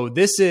basis. So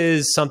this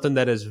is something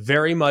that is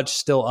very much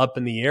still up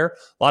in the air.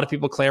 A lot of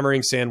people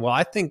clamoring, saying, well,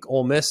 I think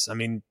Ole Miss, I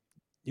mean,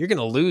 you're going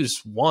to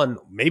lose one,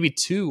 maybe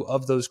two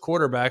of those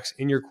quarterbacks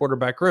in your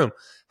quarterback room.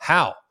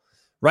 How?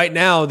 Right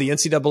now, the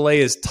NCAA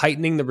is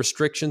tightening the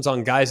restrictions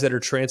on guys that are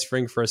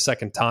transferring for a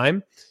second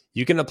time.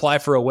 You can apply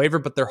for a waiver,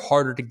 but they're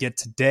harder to get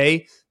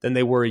today than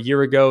they were a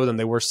year ago, than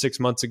they were 6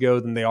 months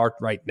ago, than they are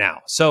right now.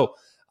 So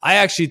I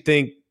actually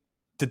think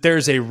that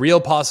there's a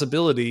real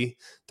possibility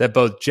that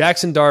both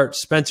Jackson Dart,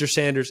 Spencer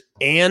Sanders,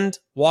 and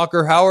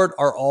Walker Howard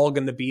are all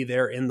going to be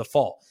there in the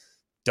fall.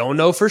 Don't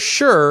know for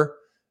sure,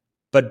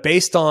 but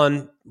based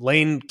on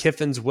Lane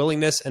Kiffin's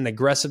willingness and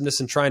aggressiveness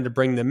in trying to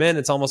bring them in,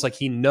 it's almost like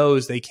he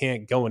knows they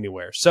can't go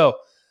anywhere. So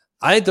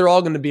I think they're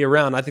all going to be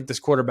around. I think this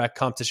quarterback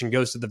competition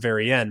goes to the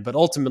very end. But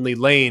ultimately,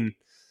 Lane,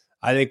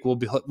 I think,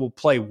 will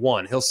play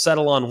one. He'll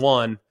settle on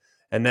one,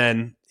 and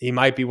then he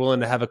might be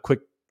willing to have a quick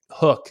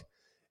hook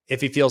if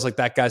he feels like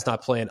that guy's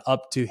not playing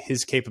up to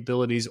his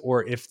capabilities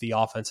or if the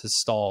offense has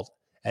stalled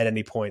at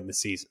any point in the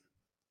season.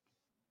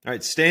 All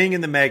right, staying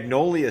in the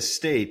Magnolia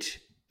State,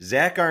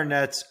 Zach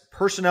Arnett's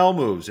personnel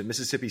moves at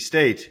Mississippi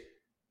State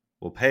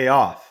will pay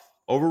off.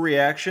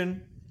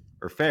 Overreaction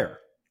or fair?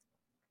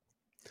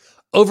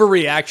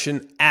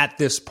 Overreaction at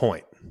this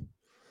point,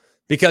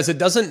 because it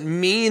doesn't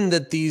mean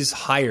that these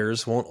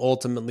hires won't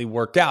ultimately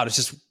work out. It's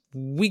just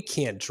we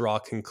can't draw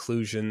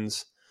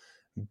conclusions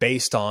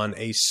based on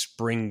a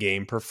spring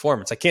game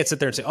performance. I can't sit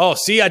there and say, oh,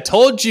 see, I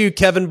told you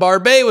Kevin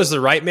Barbay was the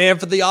right man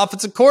for the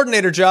offensive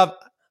coordinator job.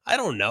 I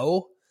don't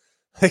know.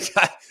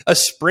 A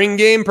spring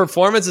game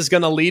performance is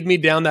going to lead me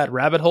down that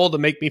rabbit hole to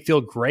make me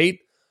feel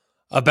great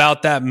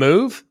about that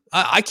move.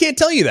 I can't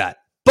tell you that,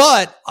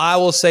 but I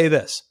will say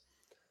this.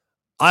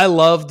 I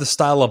love the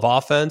style of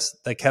offense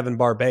that Kevin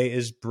Barbay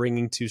is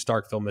bringing to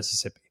Starkville,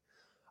 Mississippi.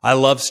 I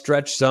love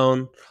stretch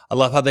zone. I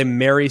love how they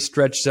marry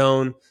stretch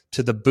zone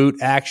to the boot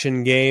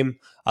action game.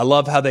 I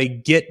love how they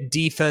get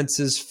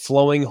defenses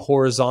flowing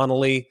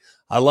horizontally.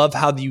 I love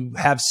how you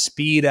have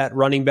speed at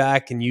running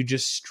back and you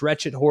just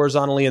stretch it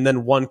horizontally and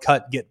then one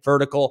cut, get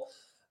vertical.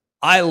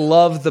 I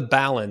love the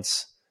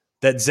balance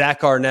that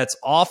Zach Arnett's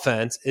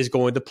offense is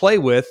going to play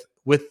with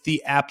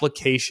the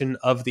application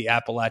of the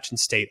Appalachian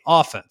State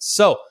offense.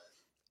 So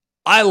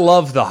I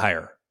love the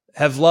hire,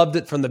 have loved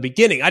it from the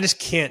beginning. I just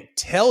can't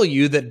tell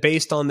you that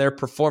based on their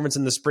performance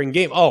in the spring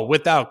game, oh,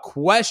 without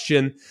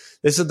question,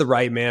 this is the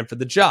right man for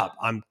the job.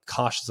 I'm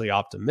cautiously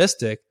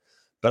optimistic,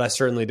 but I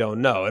certainly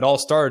don't know. It all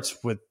starts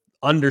with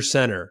under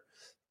center,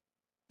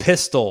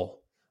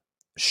 pistol,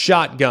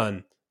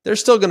 shotgun. They're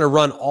still going to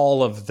run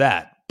all of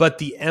that. But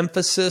the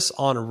emphasis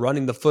on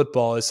running the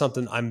football is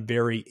something I'm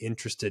very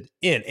interested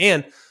in.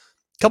 And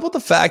coupled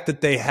with the fact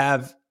that they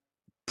have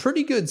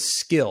pretty good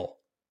skill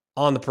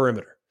on the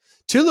perimeter.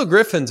 Tulu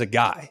Griffin's a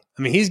guy.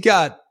 I mean, he's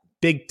got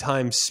big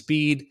time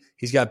speed.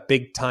 He's got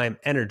big time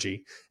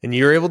energy. And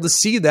you're able to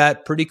see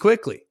that pretty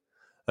quickly.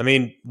 I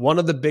mean, one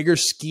of the bigger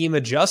scheme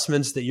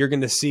adjustments that you're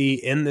going to see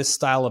in this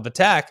style of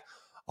attack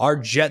are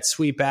jet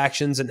sweep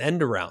actions and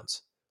end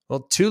arounds.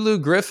 Well, Tulu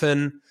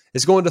Griffin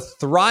is going to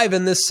thrive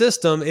in this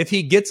system if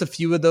he gets a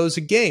few of those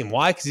a game.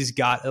 Why? Because he's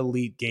got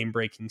elite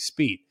game-breaking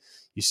speed.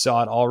 You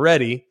saw it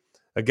already.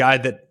 A guy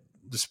that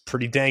was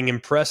pretty dang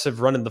impressive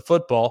running the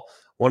football.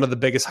 One of the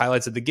biggest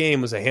highlights of the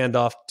game was a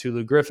handoff to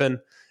Tulu Griffin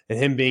and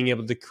him being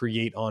able to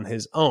create on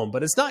his own.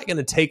 But it's not going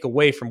to take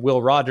away from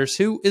Will Rogers,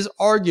 who is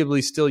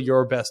arguably still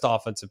your best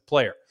offensive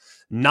player.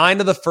 9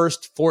 of the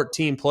first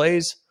 14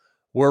 plays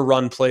were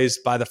run plays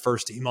by the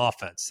first team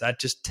offense. That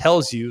just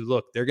tells you,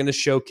 look, they're going to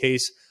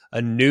showcase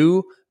a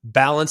new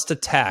balanced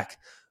attack.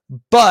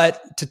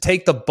 But to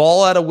take the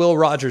ball out of Will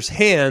Rogers'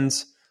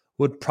 hands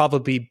would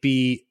probably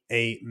be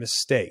a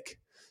mistake.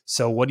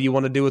 So what do you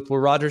want to do with Will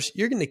Rogers?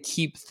 You're going to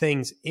keep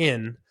things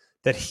in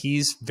that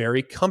he's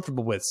very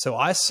comfortable with. So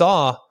I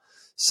saw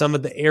some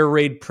of the air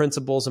raid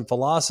principles and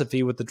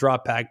philosophy with the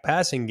drop back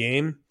passing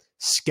game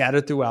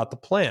scattered throughout the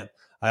plan.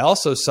 I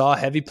also saw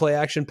heavy play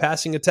action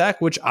passing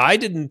attack, which I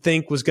didn't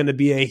think was going to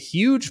be a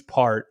huge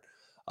part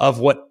of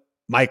what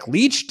Mike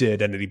Leach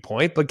did at any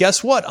point. But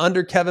guess what?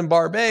 Under Kevin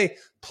Barbay,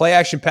 play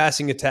action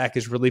passing attack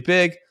is really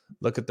big.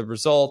 Look at the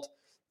result.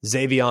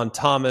 Xavion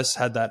Thomas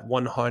had that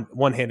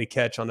one-handed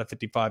catch on a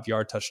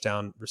 55-yard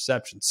touchdown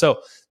reception.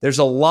 So there's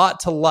a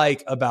lot to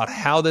like about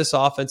how this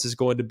offense is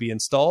going to be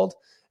installed,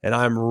 and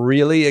I'm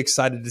really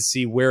excited to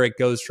see where it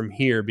goes from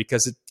here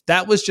because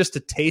that was just a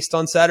taste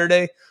on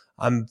Saturday.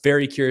 I'm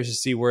very curious to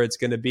see where it's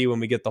going to be when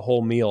we get the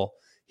whole meal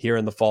here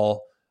in the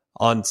fall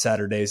on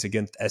Saturdays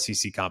against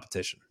SEC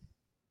competition.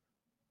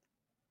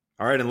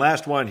 All right, and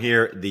last one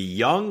here. The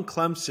young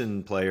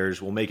Clemson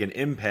players will make an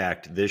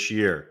impact this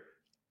year.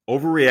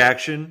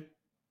 Overreaction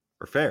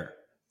or fair?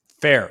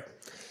 Fair.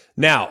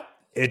 Now,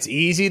 it's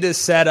easy to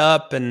set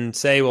up and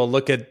say, well,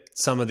 look at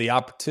some of the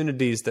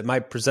opportunities that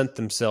might present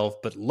themselves,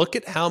 but look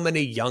at how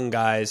many young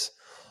guys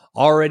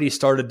already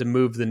started to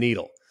move the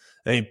needle.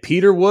 I mean,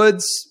 Peter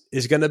Woods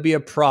is going to be a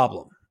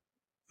problem.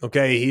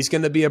 Okay, he's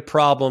going to be a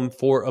problem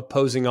for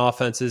opposing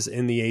offenses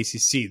in the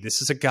ACC.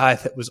 This is a guy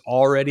that was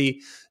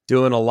already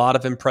doing a lot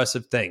of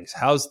impressive things.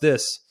 How's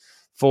this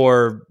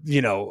for,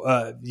 you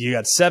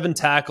got 7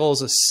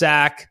 tackles, a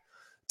sack,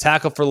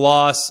 tackle for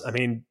loss. I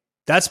mean,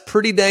 that's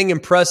pretty dang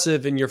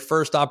impressive in your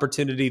first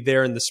opportunity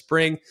there in the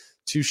spring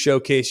to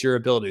showcase your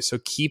ability. So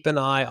keep an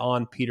eye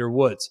on Peter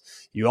Woods.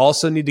 You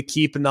also need to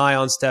keep an eye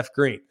on Steph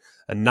Green.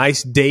 A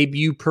nice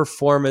debut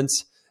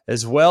performance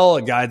as well,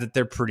 a guy that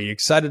they're pretty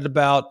excited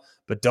about,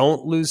 but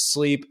don't lose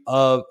sight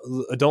of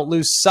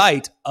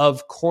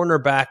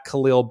cornerback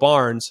Khalil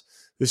Barnes,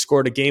 who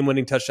scored a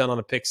game-winning touchdown on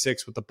a pick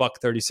six with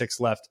 $1:36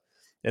 left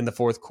in the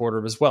fourth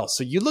quarter as well.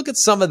 So you look at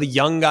some of the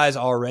young guys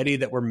already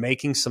that were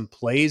making some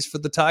plays for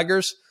the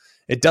Tigers.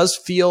 It does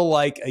feel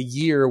like a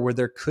year where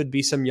there could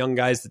be some young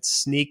guys that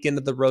sneak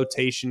into the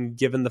rotation,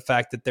 given the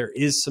fact that there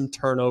is some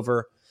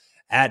turnover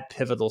at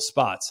pivotal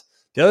spots.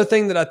 The other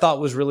thing that I thought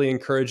was really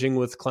encouraging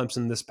with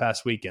Clemson this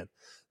past weekend,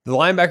 the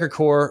linebacker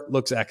core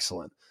looks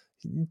excellent.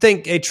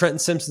 Think, hey, Trenton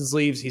Simpsons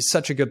leaves. He's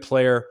such a good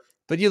player.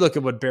 But you look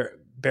at what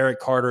Barrett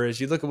Carter is.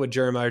 You look at what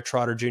Jeremiah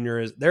Trotter Jr.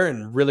 is. They're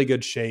in really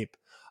good shape.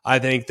 I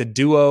think the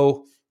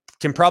duo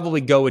can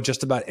probably go with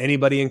just about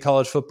anybody in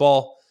college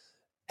football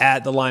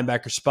at the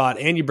linebacker spot.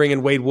 And you bring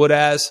in Wade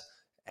Woodaz,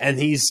 and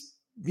he's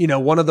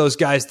one of those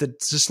guys that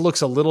just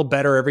looks a little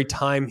better every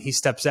time he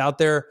steps out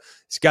there.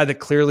 He's a guy that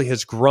clearly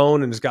has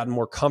grown and has gotten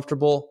more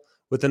comfortable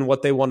within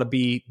what they want to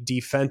be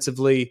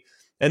defensively.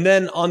 And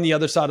then on the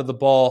other side of the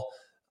ball,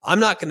 I'm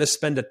not going to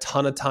spend a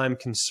ton of time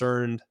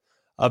concerned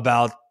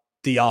about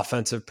the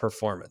offensive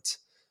performance.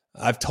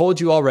 I've told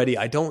you already,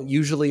 I don't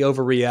usually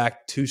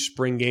overreact to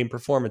spring game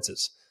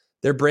performances.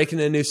 They're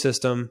breaking a new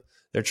system.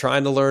 They're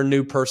trying to learn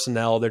new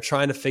personnel. They're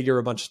trying to figure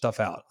a bunch of stuff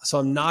out. So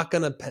I'm not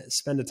going to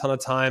spend a ton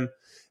of time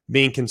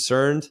being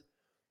concerned.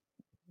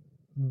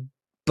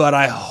 But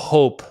I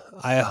hope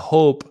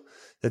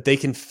that they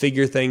can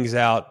figure things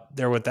out.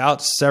 They're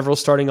without several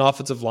starting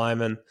offensive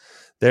linemen.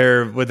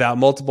 They're without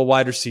multiple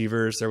wide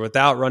receivers. They're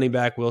without running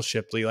back Will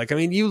Shipley.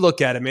 You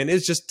look at it, man,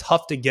 it's just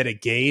tough to get a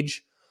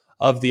gauge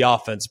of the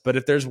offense. But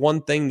if there's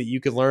one thing that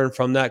you could learn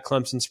from that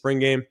Clemson spring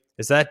game,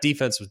 is that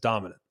defense was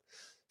dominant.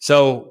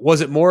 So was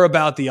it more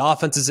about the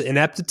offense's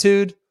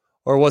ineptitude,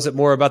 or was it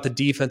more about the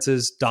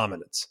defense's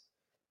dominance?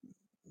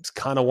 It's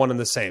kind of one and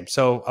the same.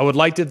 So I would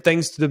like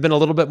things to have been a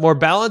little bit more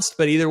balanced,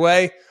 but either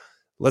way,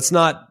 let's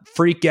not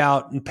freak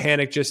out and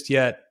panic just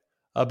yet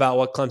about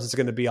what Clemson's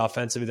going to be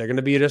offensively. They're going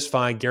to be just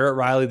fine. Garrett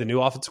Riley, the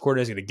new offensive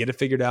coordinator, is going to get it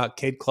figured out.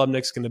 Cade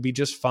Klubnik's going to be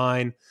just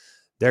fine.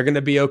 They're going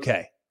to be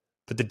okay.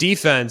 But the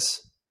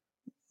defense,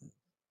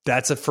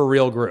 that's a for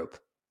real group.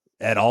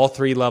 at all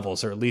three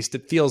levels, or at least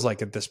it feels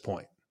like at this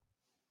point.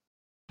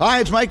 Hi,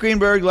 it's Mike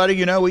Greenberg letting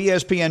you know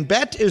ESPN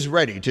Bet is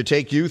ready to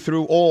take you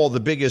through all the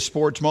biggest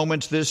sports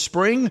moments this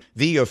spring.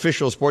 The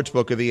official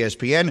sportsbook of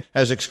ESPN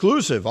has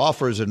exclusive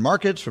offers and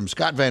markets from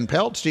Scott Van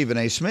Pelt, Stephen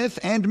A. Smith,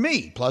 and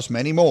me, plus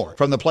many more.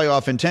 From the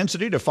playoff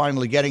intensity to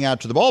finally getting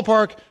out to the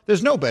ballpark,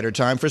 there's no better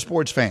time for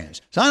sports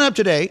fans. Sign up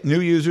today.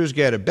 New users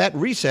get a bet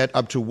reset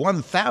up to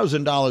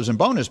 $1,000 in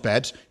bonus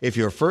bets if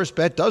your first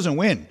bet doesn't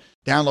win.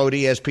 Download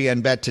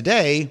ESPN Bet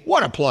today.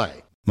 What a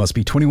play. Must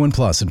be 21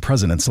 plus and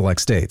present in select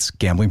states.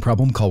 Gambling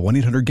problem? Call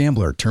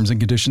 1-800-GAMBLER. Terms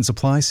and conditions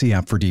apply. See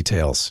app for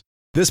details.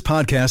 This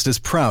podcast is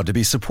proud to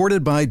be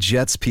supported by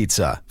Jets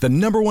Pizza, the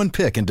 #1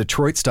 pick in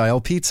Detroit-style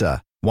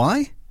pizza.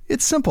 Why?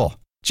 It's simple.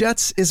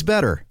 Jets is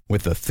better.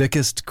 With the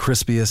thickest,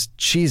 crispiest,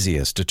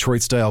 cheesiest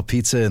Detroit-style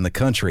pizza in the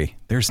country,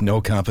 there's no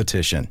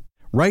competition.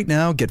 Right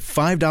now, get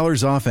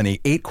 $5 off any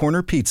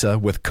 8-corner pizza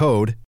with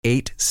code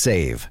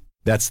 8SAVE.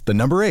 That's the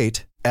number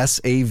 8,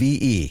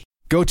 SAVE.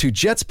 Go to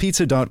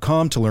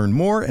jetspizza.com to learn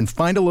more and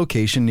find a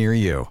location near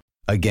you.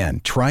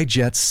 Again, try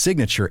Jet's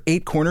signature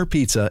 8-corner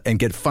pizza and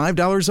get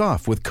 $5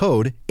 off with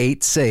code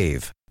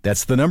 8SAVE.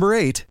 That's the number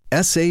 8,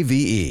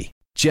 SAVE.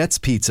 Jet's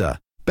Pizza.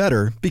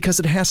 Better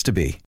because it has to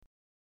be.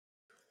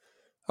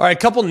 All right, a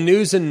couple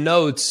news and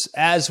notes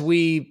as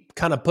we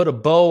kind of put a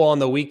bow on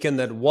the weekend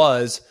that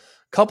was.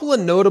 A couple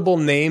of notable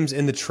names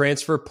in the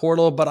transfer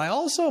portal, but I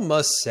also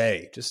must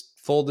say, just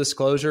full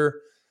disclosure,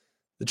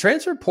 the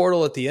transfer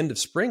portal at the end of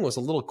spring was a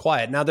little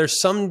quiet. Now,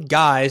 there's some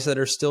guys that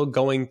are still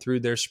going through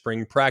their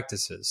spring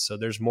practices. So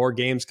there's more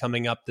games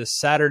coming up this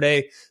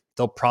Saturday.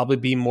 There'll probably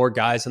be more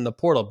guys in the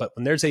portal. But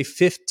when there's a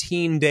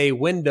 15-day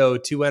window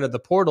to enter the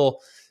portal,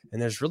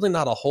 and there's really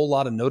not a whole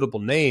lot of notable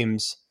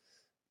names,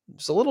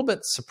 it's a little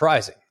bit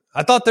surprising.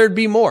 I thought there'd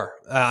be more.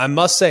 I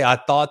must say, I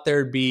thought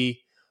there'd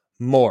be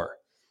more.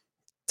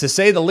 To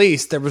say the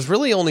least, there was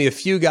really only a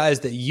few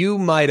guys that you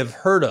might have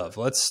heard of.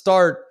 Let's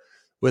start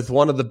with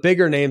one of the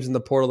bigger names in the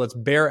portal. That's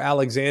Bear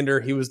Alexander.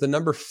 He was the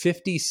number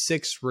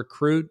 56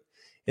 recruit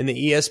in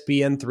the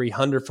ESPN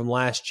 300 from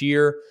last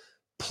year.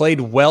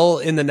 Played well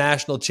in the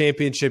national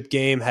championship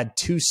game, had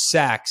 2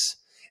 sacks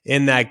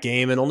in that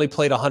game, and only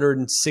played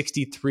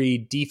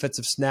 163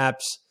 defensive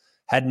snaps,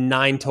 had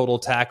 9 total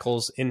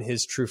tackles in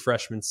his true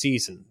freshman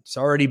season. It's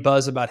already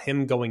buzz about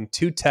him going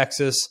to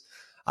Texas.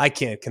 I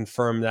can't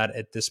confirm that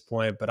at this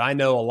point, but I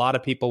know a lot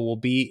of people will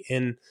be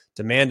in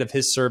demand of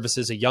his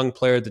services, a young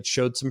player that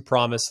showed some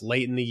promise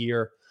late in the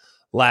year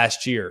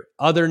last year.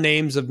 Other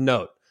names of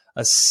note,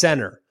 a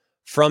center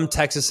from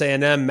Texas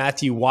A&M,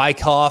 Matthew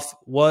Wyckoff,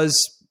 was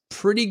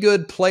pretty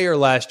good player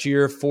last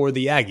year for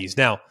the Aggies.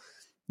 Now,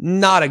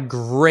 not a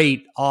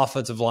great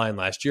offensive line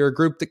last year, a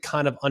group that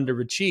kind of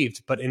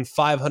underachieved, but in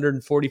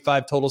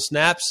 545 total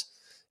snaps,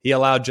 he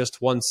allowed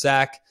just 1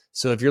 sack.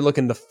 So if you're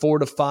looking to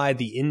fortify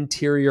the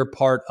interior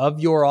part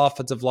of your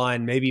offensive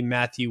line, maybe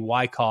Matthew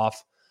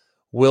Wyckoff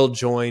will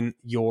join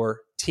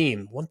your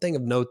team. One thing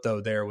of note,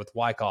 though, there with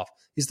Wyckoff,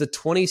 he's the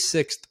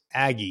 26th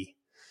Aggie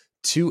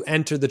to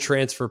enter the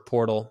transfer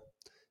portal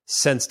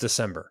since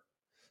December.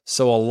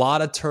 So a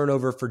lot of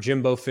turnover for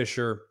Jimbo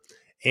Fisher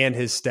and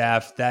his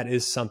staff. That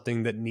is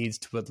something that needs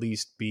to at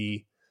least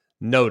be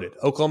noted.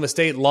 Oklahoma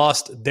State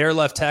lost their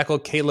left tackle,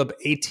 Caleb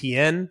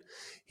Etienne.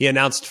 He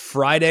announced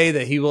Friday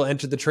that he will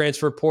enter the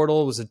transfer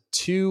portal. It was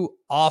 2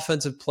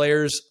 offensive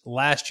players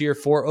last year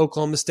for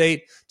Oklahoma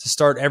State to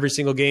start every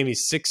single game.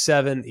 He's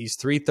 6'7", he's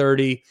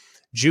 330.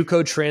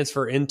 JUCO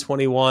transfer in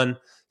 21,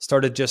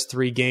 started just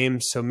 3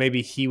 games, so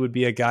maybe he would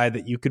be a guy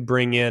that you could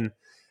bring in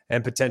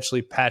and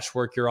potentially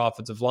patchwork your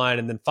offensive line.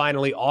 And then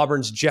finally,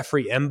 Auburn's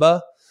Jeffrey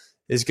Emba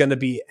is going to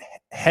be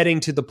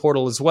heading to the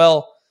portal as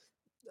well.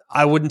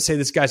 I wouldn't say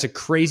this guy's a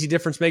crazy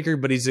difference maker,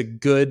 but he's a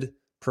good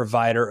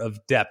provider of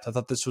depth. I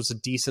thought this was a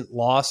decent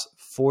loss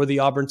for the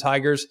Auburn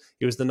Tigers.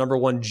 He was the number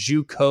 1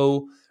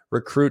 JUCO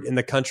recruit in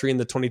the country in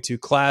the 22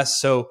 class.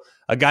 So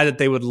a guy that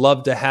they would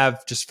love to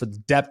have just for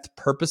depth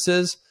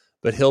purposes,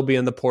 but he'll be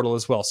in the portal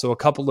as well. So a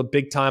couple of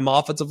big-time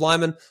offensive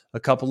linemen, a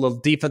couple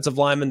of defensive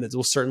linemen that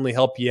will certainly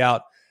help you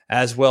out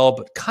as well,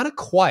 but kind of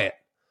quiet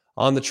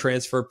on the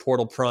transfer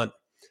portal front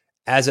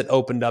as it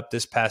opened up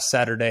this past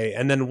Saturday.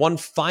 And then one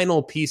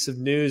final piece of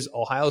news,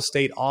 Ohio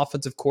State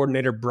offensive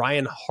coordinator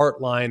Brian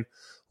Hartline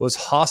was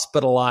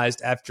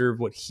hospitalized after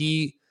what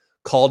he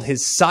called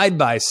his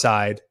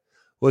side-by-side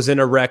was in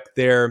a wreck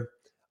there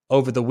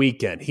over the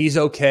weekend. He's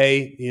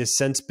okay. He has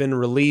since been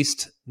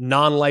released.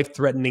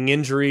 Non-life-threatening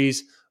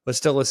injuries, but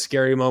still a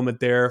scary moment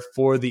there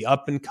for the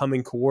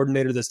up-and-coming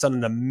coordinator that's done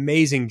an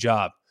amazing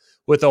job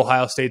with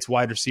Ohio State's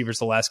wide receivers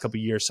the last couple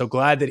of years. So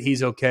glad that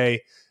he's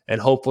okay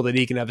and hopeful that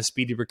he can have a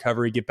speedy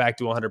recovery, get back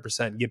to 100%,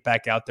 and get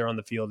back out there on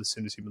the field as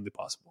soon as humanly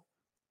possible.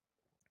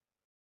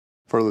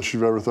 Furthest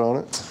you've ever thrown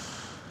it?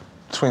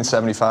 Between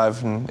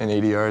 75 and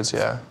 80 yards,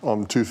 yeah.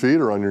 On 2 feet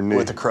or on your knee?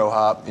 With the crow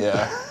hop,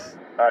 yeah.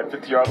 All right,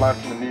 50-yard line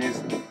from the knees.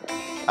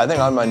 I think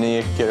on my knee,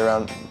 I could get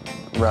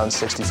around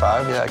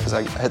 65, yeah, because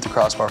I hit the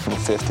crossbar from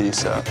 50,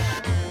 so.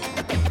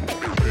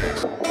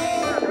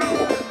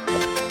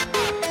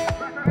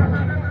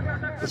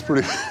 That's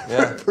pretty,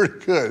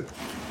 pretty good.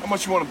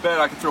 much you want to bet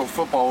I can throw a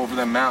football over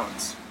them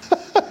mountains?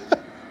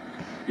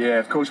 Yeah,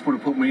 if Coach would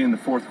have put me in the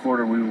fourth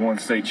quarter, we would have won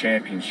state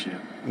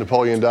championship.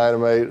 Napoleon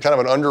Dynamite, kind of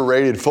an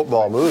underrated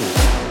football movie.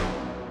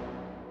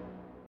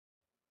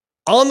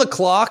 On the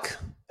Clock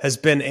has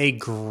been a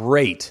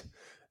great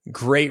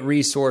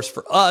resource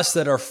for us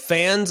that are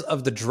fans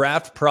of the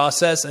draft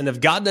process and have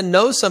gotten to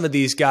know some of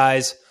these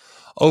guys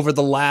over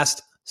the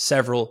last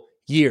several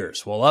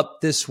years. Well, up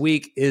this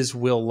week is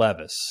Will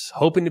Levis,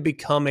 hoping to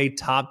become a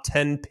top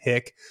 10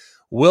 pick.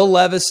 Will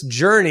Levis'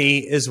 journey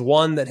is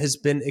one that has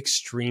been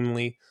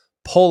extremely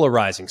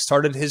polarizing.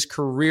 Started his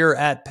career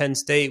at Penn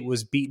State,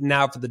 was beaten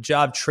out for the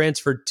job,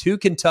 transferred to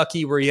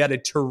Kentucky where he had a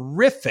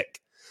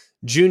terrific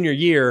junior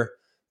year,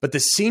 but the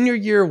senior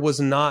year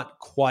was not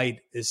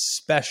quite as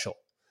special.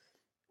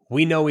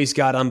 We know he's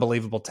got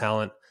unbelievable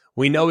talent.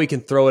 We know he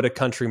can throw it a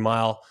country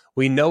mile.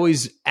 We know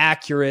he's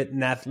accurate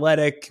and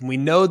athletic. We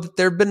know that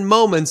there have been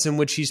moments in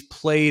which he's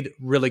played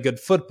really good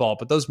football,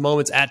 but those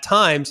moments at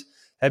times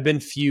have been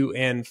few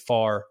and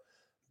far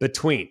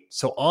between.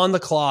 So On the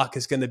Clock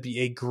is going to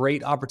be a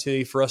great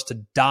opportunity for us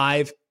to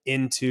dive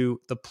into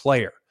the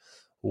player.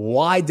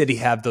 Why did he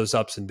have those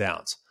ups and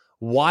downs?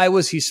 Why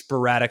was he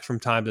sporadic from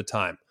time to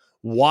time?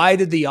 Why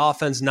did the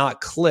offense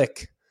not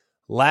click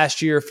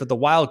last year for the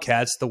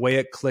Wildcats the way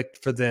it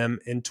clicked for them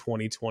in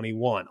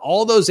 2021?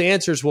 All those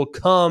answers will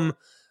come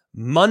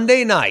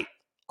Monday night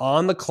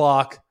On the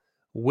Clock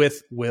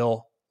with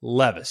Will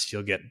Levis.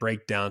 You'll get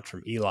breakdowns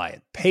from Eli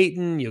and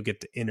Peyton. You'll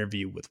get to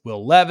interview with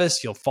Will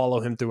Levis. You'll follow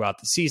him throughout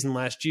the season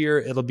last year.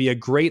 It'll be a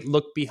great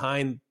look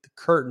behind the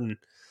curtain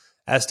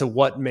as to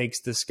what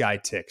makes this guy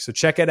tick. So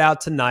check it out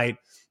tonight.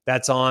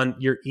 That's on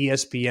your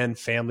ESPN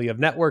family of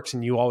networks,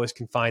 and you always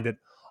can find it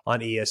on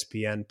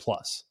ESPN+.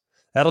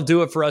 That'll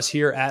do it for us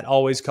here at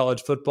Always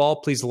College Football.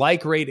 Please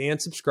like, rate, and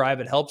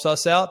subscribe. It helps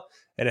us out,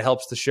 and it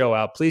helps the show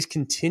out. Please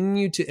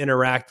continue to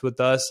interact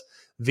with us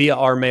via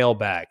our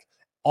mailbag,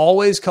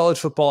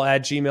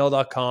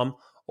 alwayscollegefootball@gmail.com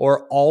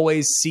or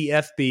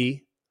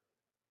alwayscfb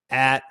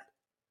at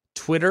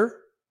Twitter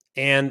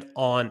and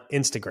on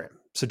Instagram.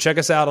 So check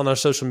us out on our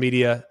social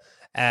media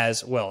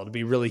as well. It'll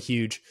be really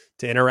huge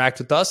to interact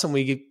with us, and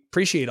we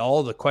appreciate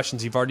all the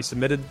questions you've already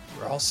submitted.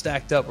 We're all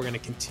stacked up. We're going to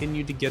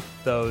continue to get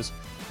those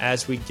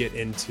as we get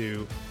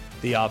into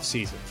the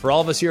offseason. For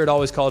all of us here at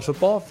Always College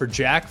Football, for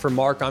Jack, for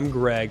Mark, I'm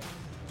Greg,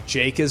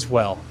 Jake as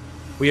well.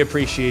 We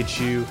appreciate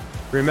you.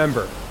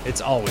 Remember,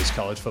 it's always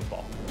college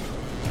football.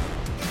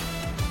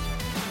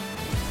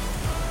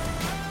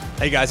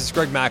 Hey guys, it's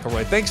Greg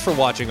McElroy. Thanks for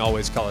watching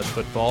Always College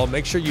Football.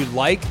 Make sure you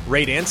like,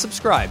 rate, and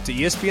subscribe to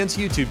ESPN's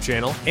YouTube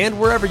channel and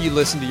wherever you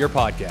listen to your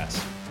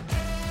podcasts.